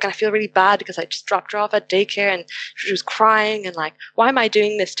into work and I feel really bad because I just dropped her off at daycare and she was crying and like, why am I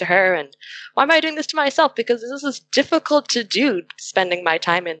doing this to her? And why am I doing this to myself? Because this is difficult to do, spending my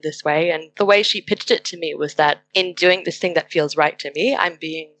time in this way. And the way she pitched it to me was that in doing this thing that feels right to me, I'm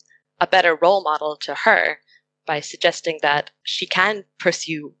being a better role model to her by suggesting that she can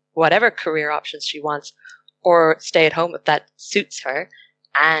pursue whatever career options she wants or stay at home if that suits her,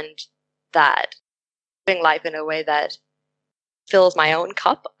 and that living life in a way that fills my own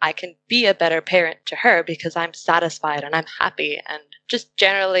cup, I can be a better parent to her because I'm satisfied and I'm happy. And just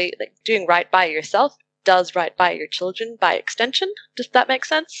generally, like, doing right by yourself does right by your children by extension. Does that make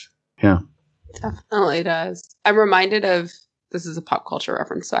sense? Yeah. Definitely does. I'm reminded of, this is a pop culture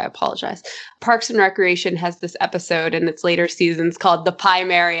reference, so I apologize. Parks and Recreation has this episode in its later seasons called the Pie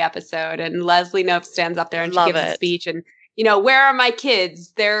Mary episode. And Leslie Knope stands up there and she gives a speech and, you know, where are my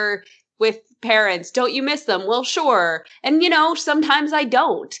kids? They're with parents. Don't you miss them? Well, sure. And, you know, sometimes I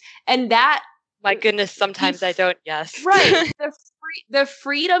don't. And that... My goodness, sometimes I don't, yes. Right. The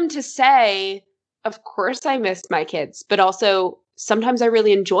freedom to say, of course I miss my kids, but also sometimes I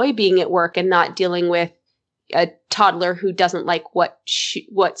really enjoy being at work and not dealing with a toddler who doesn't like what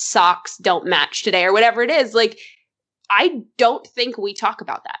socks don't match today or whatever it is. Like, I don't think we talk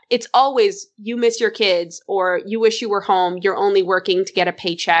about that. It's always you miss your kids or you wish you were home. You're only working to get a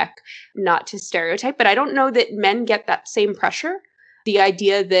paycheck, not to stereotype. But I don't know that men get that same pressure. The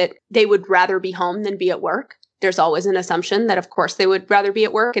idea that they would rather be home than be at work. There's always an assumption that, of course, they would rather be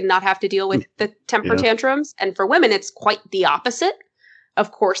at work and not have to deal with the temper tantrums. And for women, it's quite the opposite.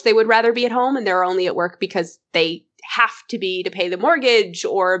 Of course, they would rather be at home and they're only at work because they have to be to pay the mortgage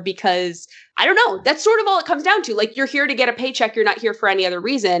or because, I don't know, that's sort of all it comes down to. Like, you're here to get a paycheck. You're not here for any other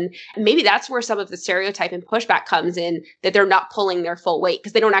reason. And maybe that's where some of the stereotype and pushback comes in, that they're not pulling their full weight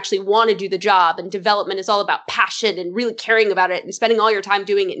because they don't actually want to do the job. And development is all about passion and really caring about it and spending all your time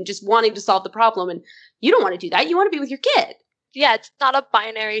doing it and just wanting to solve the problem. And you don't want to do that. You want to be with your kid. Yeah, it's not a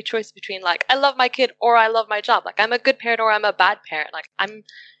binary choice between like, I love my kid or I love my job. Like, I'm a good parent or I'm a bad parent. Like, I'm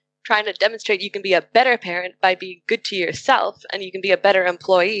trying to demonstrate you can be a better parent by being good to yourself, and you can be a better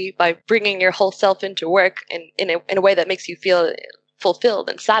employee by bringing your whole self into work in a way that makes you feel fulfilled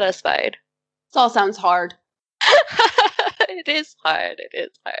and satisfied. This all sounds hard. It is hard. It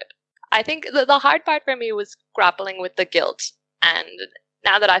is hard. I think the hard part for me was grappling with the guilt. And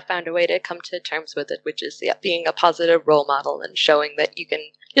now that I've found a way to come to terms with it, which is being a positive role model and showing that you can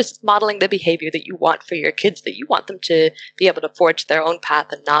just modeling the behavior that you want for your kids, that you want them to be able to forge their own path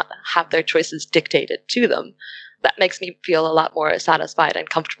and not have their choices dictated to them, that makes me feel a lot more satisfied and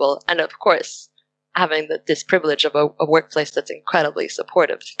comfortable. And of course, having this privilege of a workplace that's incredibly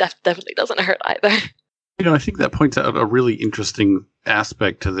supportive definitely doesn't hurt either. You know, I think that points out a really interesting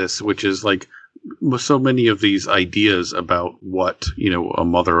aspect to this, which is like, so many of these ideas about what, you know, a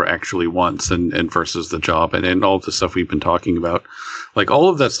mother actually wants and versus the job and all the stuff we've been talking about, like all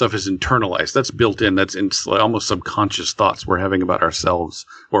of that stuff is internalized. That's built in. That's in almost subconscious thoughts we're having about ourselves,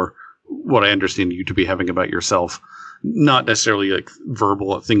 or what I understand you to be having about yourself. not necessarily like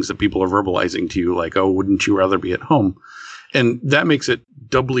verbal things that people are verbalizing to you, like, oh, wouldn't you rather be at home? And that makes it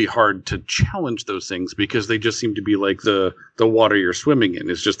doubly hard to challenge those things because they just seem to be like the water you're swimming in.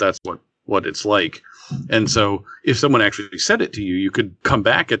 It's just that's what it's like. And so if someone actually said it to you, you could come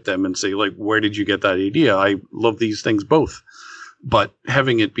back at them and say, like, where did you get that idea? I love these things both. But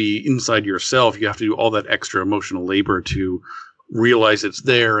having it be inside yourself, you have to do all that extra emotional labor to realize it's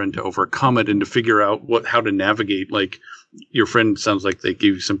there and to overcome it and to figure out how to navigate. Like, your friend sounds like they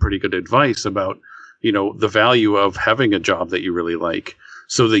gave you some pretty good advice about, the value of having a job that you really like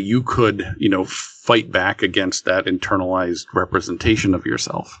so that you could, fight back against that internalized representation of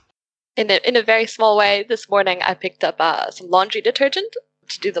yourself. In a very small way, this morning I picked up some laundry detergent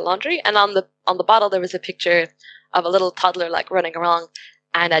to do the laundry, and on the bottle there was a picture of a little toddler like running around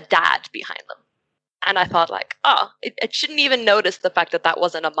and a dad behind them. And I thought, like, it shouldn't even notice the fact that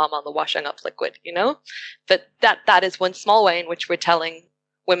wasn't a mom on the washing up liquid, But that is one small way in which we're telling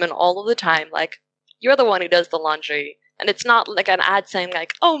women all of the time, like, you're the one who does the laundry. And it's not like an ad saying,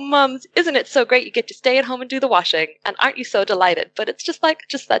 like, oh, mums, isn't it so great you get to stay at home and do the washing? And aren't you so delighted? But it's just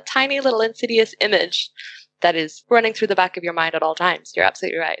that tiny little insidious image that is running through the back of your mind at all times. You're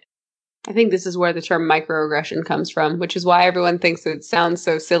absolutely right. I think this is where the term microaggression comes from, which is why everyone thinks it sounds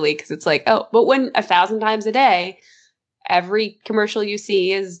so silly, because it's like, oh, but when 1,000 times a day, every commercial you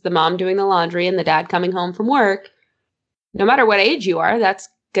see is the mom doing the laundry and the dad coming home from work, no matter what age you are, that's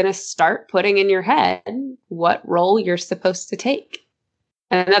going to start putting in your head what role you're supposed to take.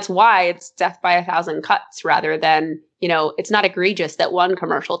 And that's why it's death by 1,000 cuts rather than, it's not egregious that one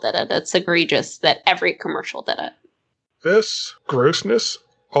commercial did it. It's egregious that every commercial did it. This grossness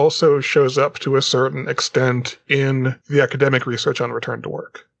also shows up to a certain extent in the academic research on return to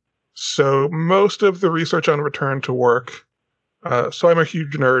work. So most of the research on return to work, so I'm a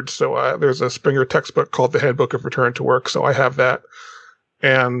huge nerd, so there's a Springer textbook called The Handbook of Return to Work, so I have that.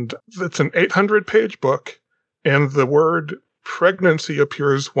 And it's an 800-page book, and the word pregnancy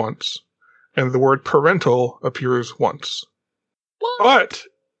appears once, and the word parental appears once. What? But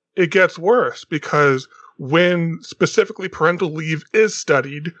it gets worse, because when specifically parental leave is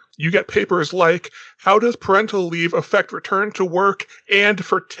studied, you get papers like, how does parental leave affect return to work and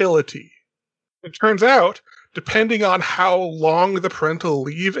fertility? It turns out, depending on how long the parental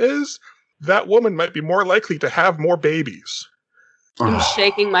leave is, that woman might be more likely to have more babies. I'm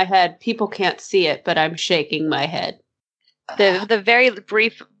shaking my head. People can't see it, but I'm shaking my head. The very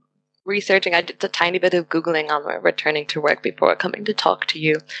brief researching, I did a tiny bit of Googling on returning to work before coming to talk to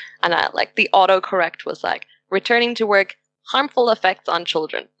you. And the autocorrect was like, returning to work, harmful effects on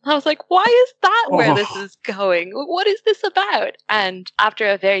children. I was like, why is that where this is going? What is this about? And after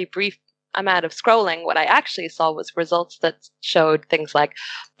a very brief amount of scrolling, what I actually saw was results that showed things like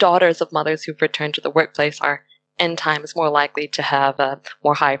daughters of mothers who've returned to the workplace are 10 times more likely to have a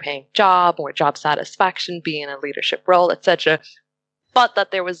more high-paying job, more job satisfaction, be in a leadership role, etc. But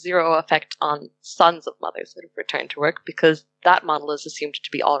that there was zero effect on sons of mothers that have returned to work because that model is assumed to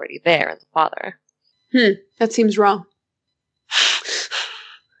be already there in the father. That seems wrong.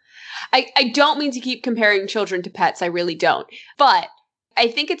 I don't mean to keep comparing children to pets. I really don't. But I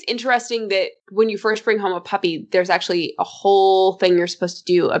think it's interesting that when you first bring home a puppy, there's actually a whole thing you're supposed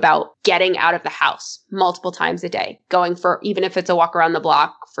to do about getting out of the house multiple times a day, going for, even if it's a walk around the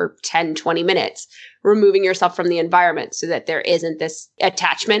block for 10, 20 minutes, removing yourself from the environment so that there isn't this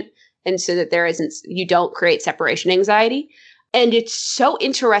attachment and so that you don't create separation anxiety. And it's so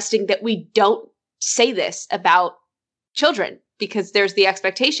interesting that we don't say this about children, because there's the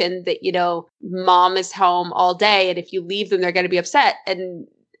expectation that, mom is home all day, and if you leave them, they're going to be upset. And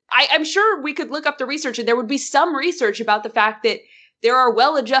I'm sure we could look up the research, and there would be some research about the fact that there are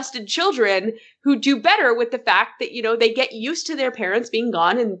well-adjusted children who do better with the fact that, they get used to their parents being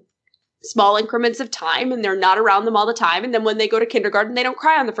gone in small increments of time, and they're not around them all the time. And then when they go to kindergarten, they don't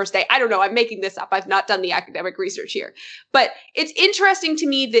cry on the first day. I don't know. I'm making this up. I've not done the academic research here. But it's interesting to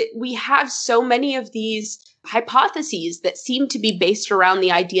me that we have so many of these hypotheses that seem to be based around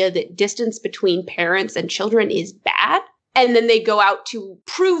the idea that distance between parents and children is bad. And then they go out to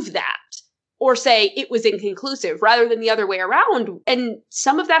prove that or say it was inconclusive rather than the other way around. And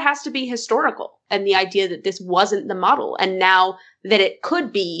some of that has to be historical, and the idea that this wasn't the model. And now that it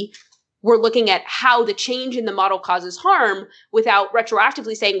could be, we're looking at how the change in the model causes harm without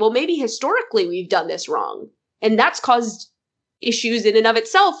retroactively saying, well, maybe historically we've done this wrong. And that's caused issues in and of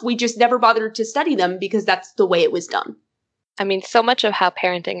itself. We just never bothered to study them because that's the way it was done. I mean, so much of how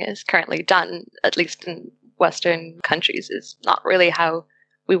parenting is currently done, at least in Western countries, is not really how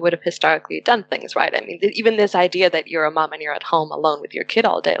we would have historically done things right. I mean, even this idea that you're a mom and you're at home alone with your kid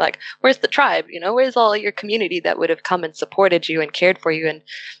all day, like, where's the tribe? Where's all your community that would have come and supported you and cared for you? And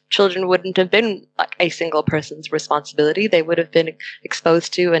children wouldn't have been like a single person's responsibility. They would have been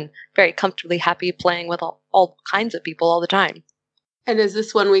exposed to and very comfortably happy playing with all kinds of people all the time. And is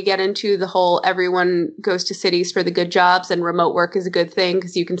this when we get into the whole everyone goes to cities for the good jobs and remote work is a good thing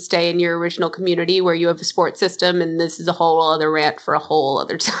because you can stay in your original community where you have a support system, and this is a whole other rant for a whole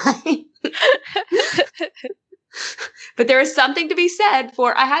other time. But there is something to be said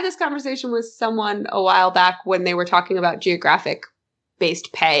for, I had this conversation with someone a while back when they were talking about geographic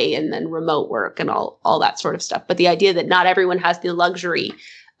based pay and then remote work and all that sort of stuff. But the idea that not everyone has the luxury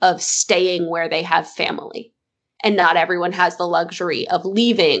of staying where they have family. And not everyone has the luxury of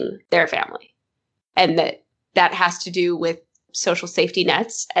leaving their family. And that has to do with social safety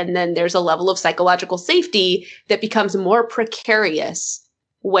nets. And then there's a level of psychological safety that becomes more precarious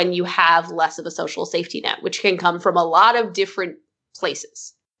when you have less of a social safety net, which can come from a lot of different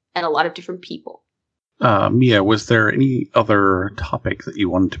places and a lot of different people. Mia, was there any other topic that you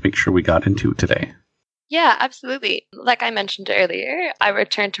wanted to make sure we got into today? Yeah, absolutely. Like I mentioned earlier, I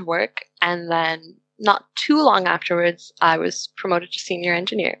returned to work, and then not too long afterwards, I was promoted to senior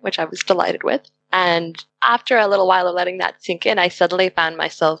engineer, which I was delighted with. And after a little while of letting that sink in, I suddenly found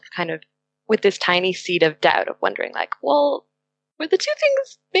myself kind of with this tiny seed of doubt of wondering, like, well, were the two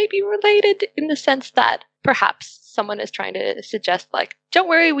things maybe related in the sense that perhaps someone is trying to suggest, like, don't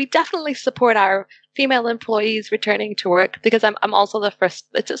worry, we definitely support our female employees returning to work, because I'm also the first,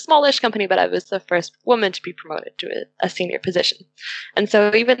 it's a smallish company, but I was the first woman to be promoted to a senior position. And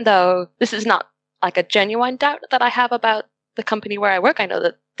so even though this is not like a genuine doubt that I have about the company where I work, I know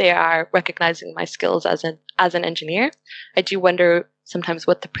that they are recognizing my skills as an engineer. I do wonder sometimes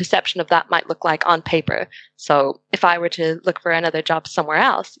what the perception of that might look like on paper. So if I were to look for another job somewhere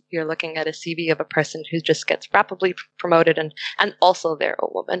else, you're looking at a CV of a person who just gets rapidly promoted and also they're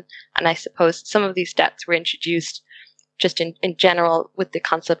a woman. And I suppose some of these doubts were introduced just in general with the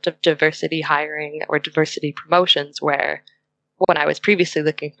concept of diversity hiring or diversity promotions, where when I was previously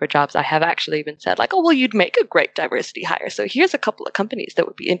looking for jobs, I have actually even said, like, oh, well, you'd make a great diversity hire. So here's a couple of companies that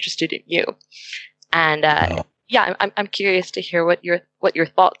would be interested in you. And yeah, I'm curious to hear what your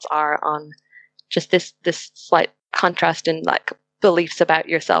thoughts are on just this slight contrast in like beliefs about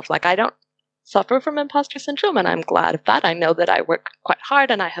yourself. Like, I don't suffer from imposter syndrome, and I'm glad of that. I know that I work quite hard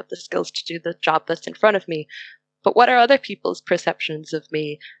and I have the skills to do the job that's in front of me. But what are other people's perceptions of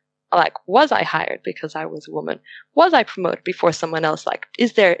me? Like, was I hired because I was a woman? Was I promoted before someone else? Like,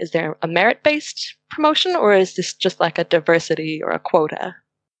 is there a merit-based promotion, or is this just like a diversity or a quota?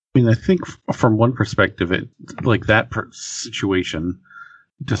 I mean, I think from one perspective, it like that situation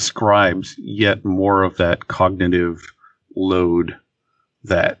describes yet more of that cognitive load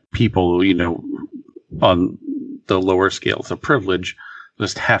that people, on the lower scales of privilege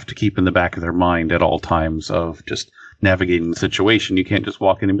just have to keep in the back of their mind at all times of just navigating the situation. You can't just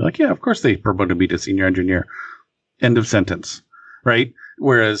walk in and be like, yeah, of course they promoted me to senior engineer. End of sentence. Right?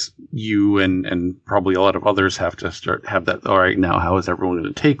 Whereas you and probably a lot of others have that, all right, now how is everyone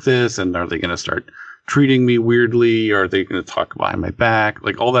going to take this? And are they going to start treating me weirdly? Or are they going to talk behind my back?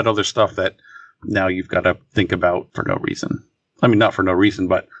 Like all that other stuff that now you've got to think about for no reason. I mean, not for no reason,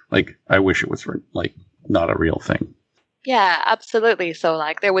 but like, I wish it was for like not a real thing. Yeah, absolutely. So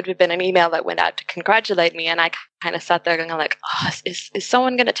like there would have been an email that went out to congratulate me, and I kind of sat there going like, oh, is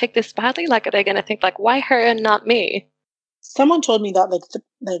someone going to take this badly? Like, are they going to think like, why her and not me? Someone told me that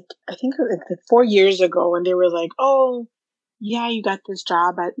like I think like 4 years ago, and they were like, oh yeah, you got this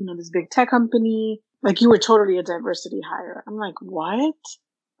job at this big tech company, like you were totally a diversity hire. I'm like, what?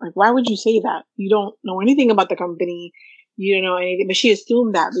 Like, why would you say that? You don't know anything about the company, you don't know anything. But she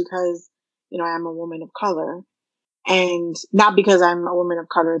assumed that because I am a woman of color. And not because I'm a woman of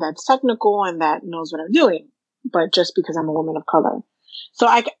color that's technical and that knows what I'm doing, but just because I'm a woman of color. So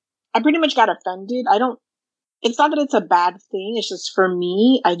I pretty much got offended. It's not that it's a bad thing. It's just for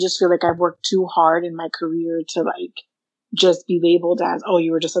me, I just feel like I've worked too hard in my career to like just be labeled as, oh,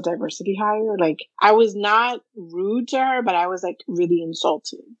 you were just a diversity hire. Like, I was not rude to her, but I was like really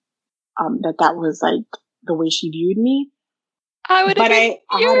insulted that was like the way she viewed me. I would have been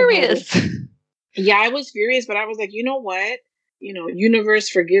furious. Yeah, I was furious, but I was like, you know what? Universe,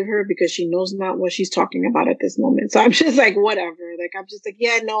 forgive her because she knows not what she's talking about at this moment. So I'm just like, whatever. Like, I'm just like,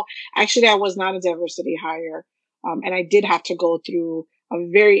 yeah, no, actually, I was not a diversity hire. And I did have to go through a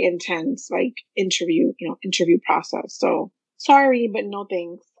very intense, like, interview process. So sorry, but no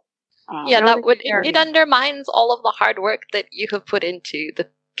thanks. It undermines all of the hard work that you have put into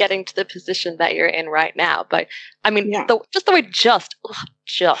getting to the position that you're in right now. But I mean, just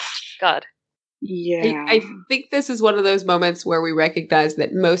just, God. Yeah. I think this is one of those moments where we recognize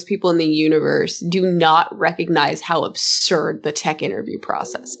that most people in the universe do not recognize how absurd the tech interview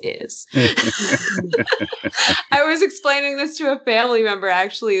process is. I was explaining this to a family member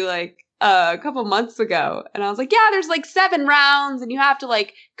actually a couple months ago, and I was like, yeah, there's 7 rounds, and you have to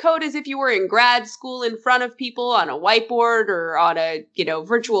code as if you were in grad school in front of people on a whiteboard or on a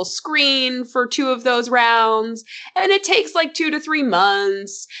virtual screen for 2 of those rounds, and it takes 2 to 3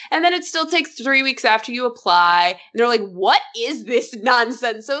 months, and then it still takes 3 weeks after you apply, and they're like, what is this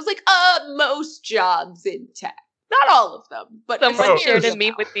nonsense? So it's most jobs in tech. Not all of them, but someone shared a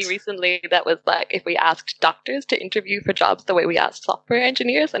meme with me recently that was if we asked doctors to interview for jobs the way we asked software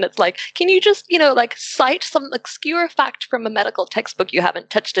engineers, and it's can you just, cite some obscure fact from a medical textbook you haven't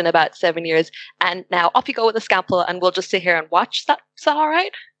touched in about 7 years, and now off you go with a scalpel, and we'll just sit here and watch. Is that all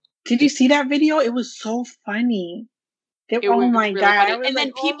right? Did you see that video? It was so funny. Oh my God. And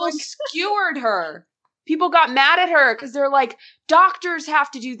then people skewered her. People got mad at her because they're like, doctors have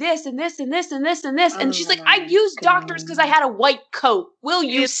to do this and this and this and this and this. And she's like, I used doctors because I had a white coat. Will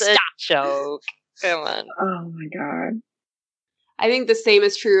you stop? Joke. Come on. Oh my God. I think the same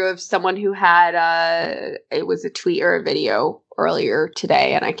is true of someone who had, it was a tweet or a video earlier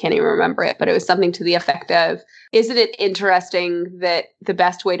today, and I can't even remember it, but it was something to the effect of, isn't it interesting that the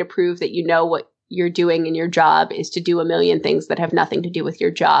best way to prove that you know what you're doing in your job is to do a million things that have nothing to do with your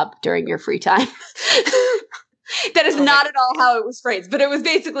job during your free time? That is not at all how it was phrased, but it was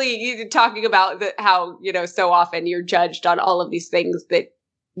basically talking about how, so often you're judged on all of these things that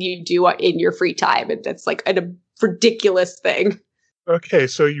you do in your free time. And that's a ridiculous thing. Okay,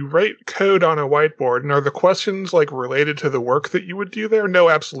 so you write code on a whiteboard, and are the questions related to the work that you would do there? No,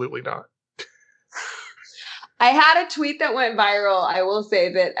 absolutely not. I had a tweet that went viral, I will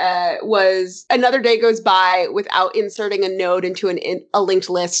say, that was another day goes by without inserting a node into a linked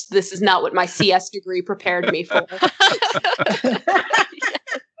list. This is not what my CS degree prepared me for.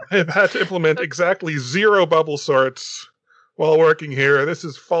 I've had to implement exactly 0 bubble sorts while working here. This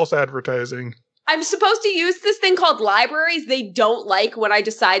is false advertising. I'm supposed to use this thing called libraries. They don't like when I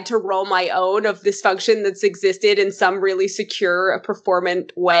decide to roll my own of this function that's existed in some really secure,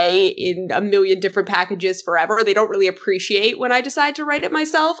 performant way in a million different packages forever. They don't really appreciate when I decide to write it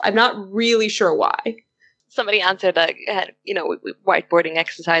myself. I'm not really sure why. Somebody answered whiteboarding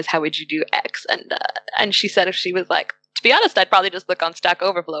exercise, how would you do X? And she said if she was to be honest, I'd probably just look on Stack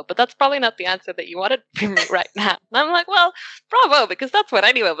Overflow, but that's probably not the answer that you wanted from me right now. And I'm like, well, bravo, because that's what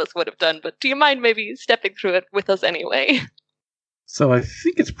any of us would have done, but do you mind maybe stepping through it with us anyway? So I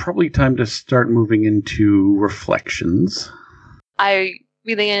think it's probably time to start moving into reflections. I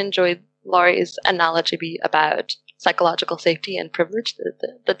really enjoyed Laurie's analogy about psychological safety and privilege,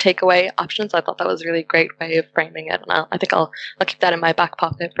 the takeaway options. I thought that was a really great way of framing it, and I think I'll keep that in my back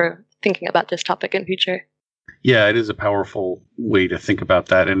pocket for thinking about this topic in future. Yeah, it is a powerful way to think about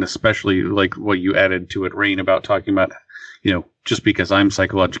that, and especially what you added to it, Rain, about talking about, just because I'm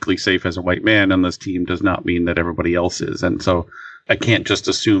psychologically safe as a white man on this team does not mean that everybody else is. And so I can't just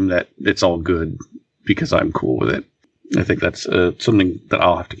assume that it's all good because I'm cool with it. I think that's something that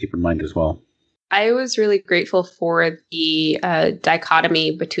I'll have to keep in mind as well. I was really grateful for the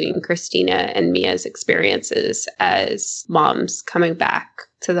dichotomy between Christina and Mia's experiences as moms coming back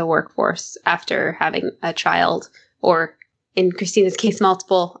to the workforce after having a child, or in Christina's case,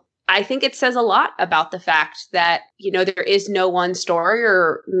 multiple. I think it says a lot about the fact that, there is no one story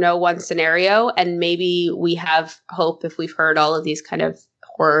or no one scenario. And maybe we have hope, if we've heard all of these kind of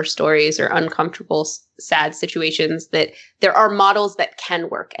horror stories or uncomfortable, sad situations, that there are models that can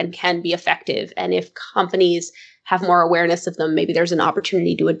work and can be effective. And if companies have more awareness of them, maybe there's an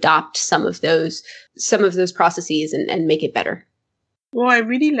opportunity to adopt some of those processes and make it better. Well, I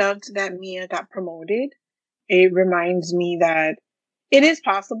really loved that Mia got promoted. It reminds me that it is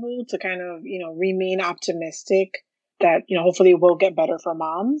possible to kind of, remain optimistic that, hopefully it will get better for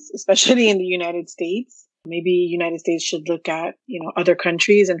moms, especially in the United States. Maybe United States should look at, other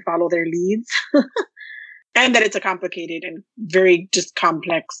countries and follow their leads. And that it's a complicated and very just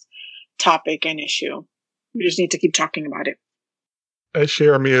complex topic and issue. We just need to keep talking about it. I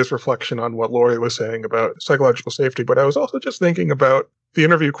share Mia's reflection on what Laurie was saying about psychological safety, but I was also just thinking about the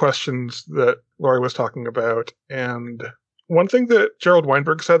interview questions that Laurie was talking about. And one thing that Gerald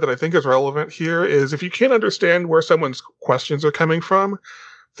Weinberg said that I think is relevant here is if you can't understand where someone's questions are coming from,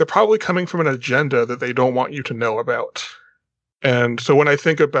 they're probably coming from an agenda that they don't want you to know about. And so when I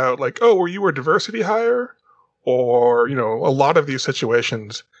think about were you a diversity hire? Or, a lot of these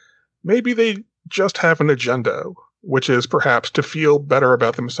situations, maybe they just have an agenda, which is perhaps to feel better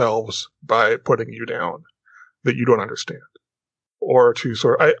about themselves by putting you down, that you don't understand. or to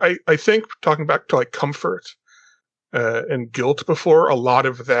sort of, I think talking back to like comfort and guilt before, a lot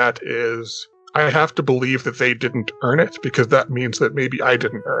of that is I have to believe that they didn't earn it because that means that maybe I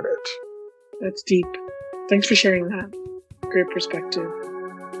didn't earn it. That's deep. Thanks for sharing that. Great perspective.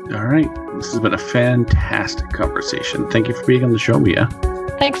 All right. This has been a fantastic conversation. Thank you for being on the show, Mia.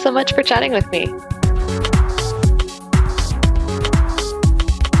 Thanks so much for chatting with me.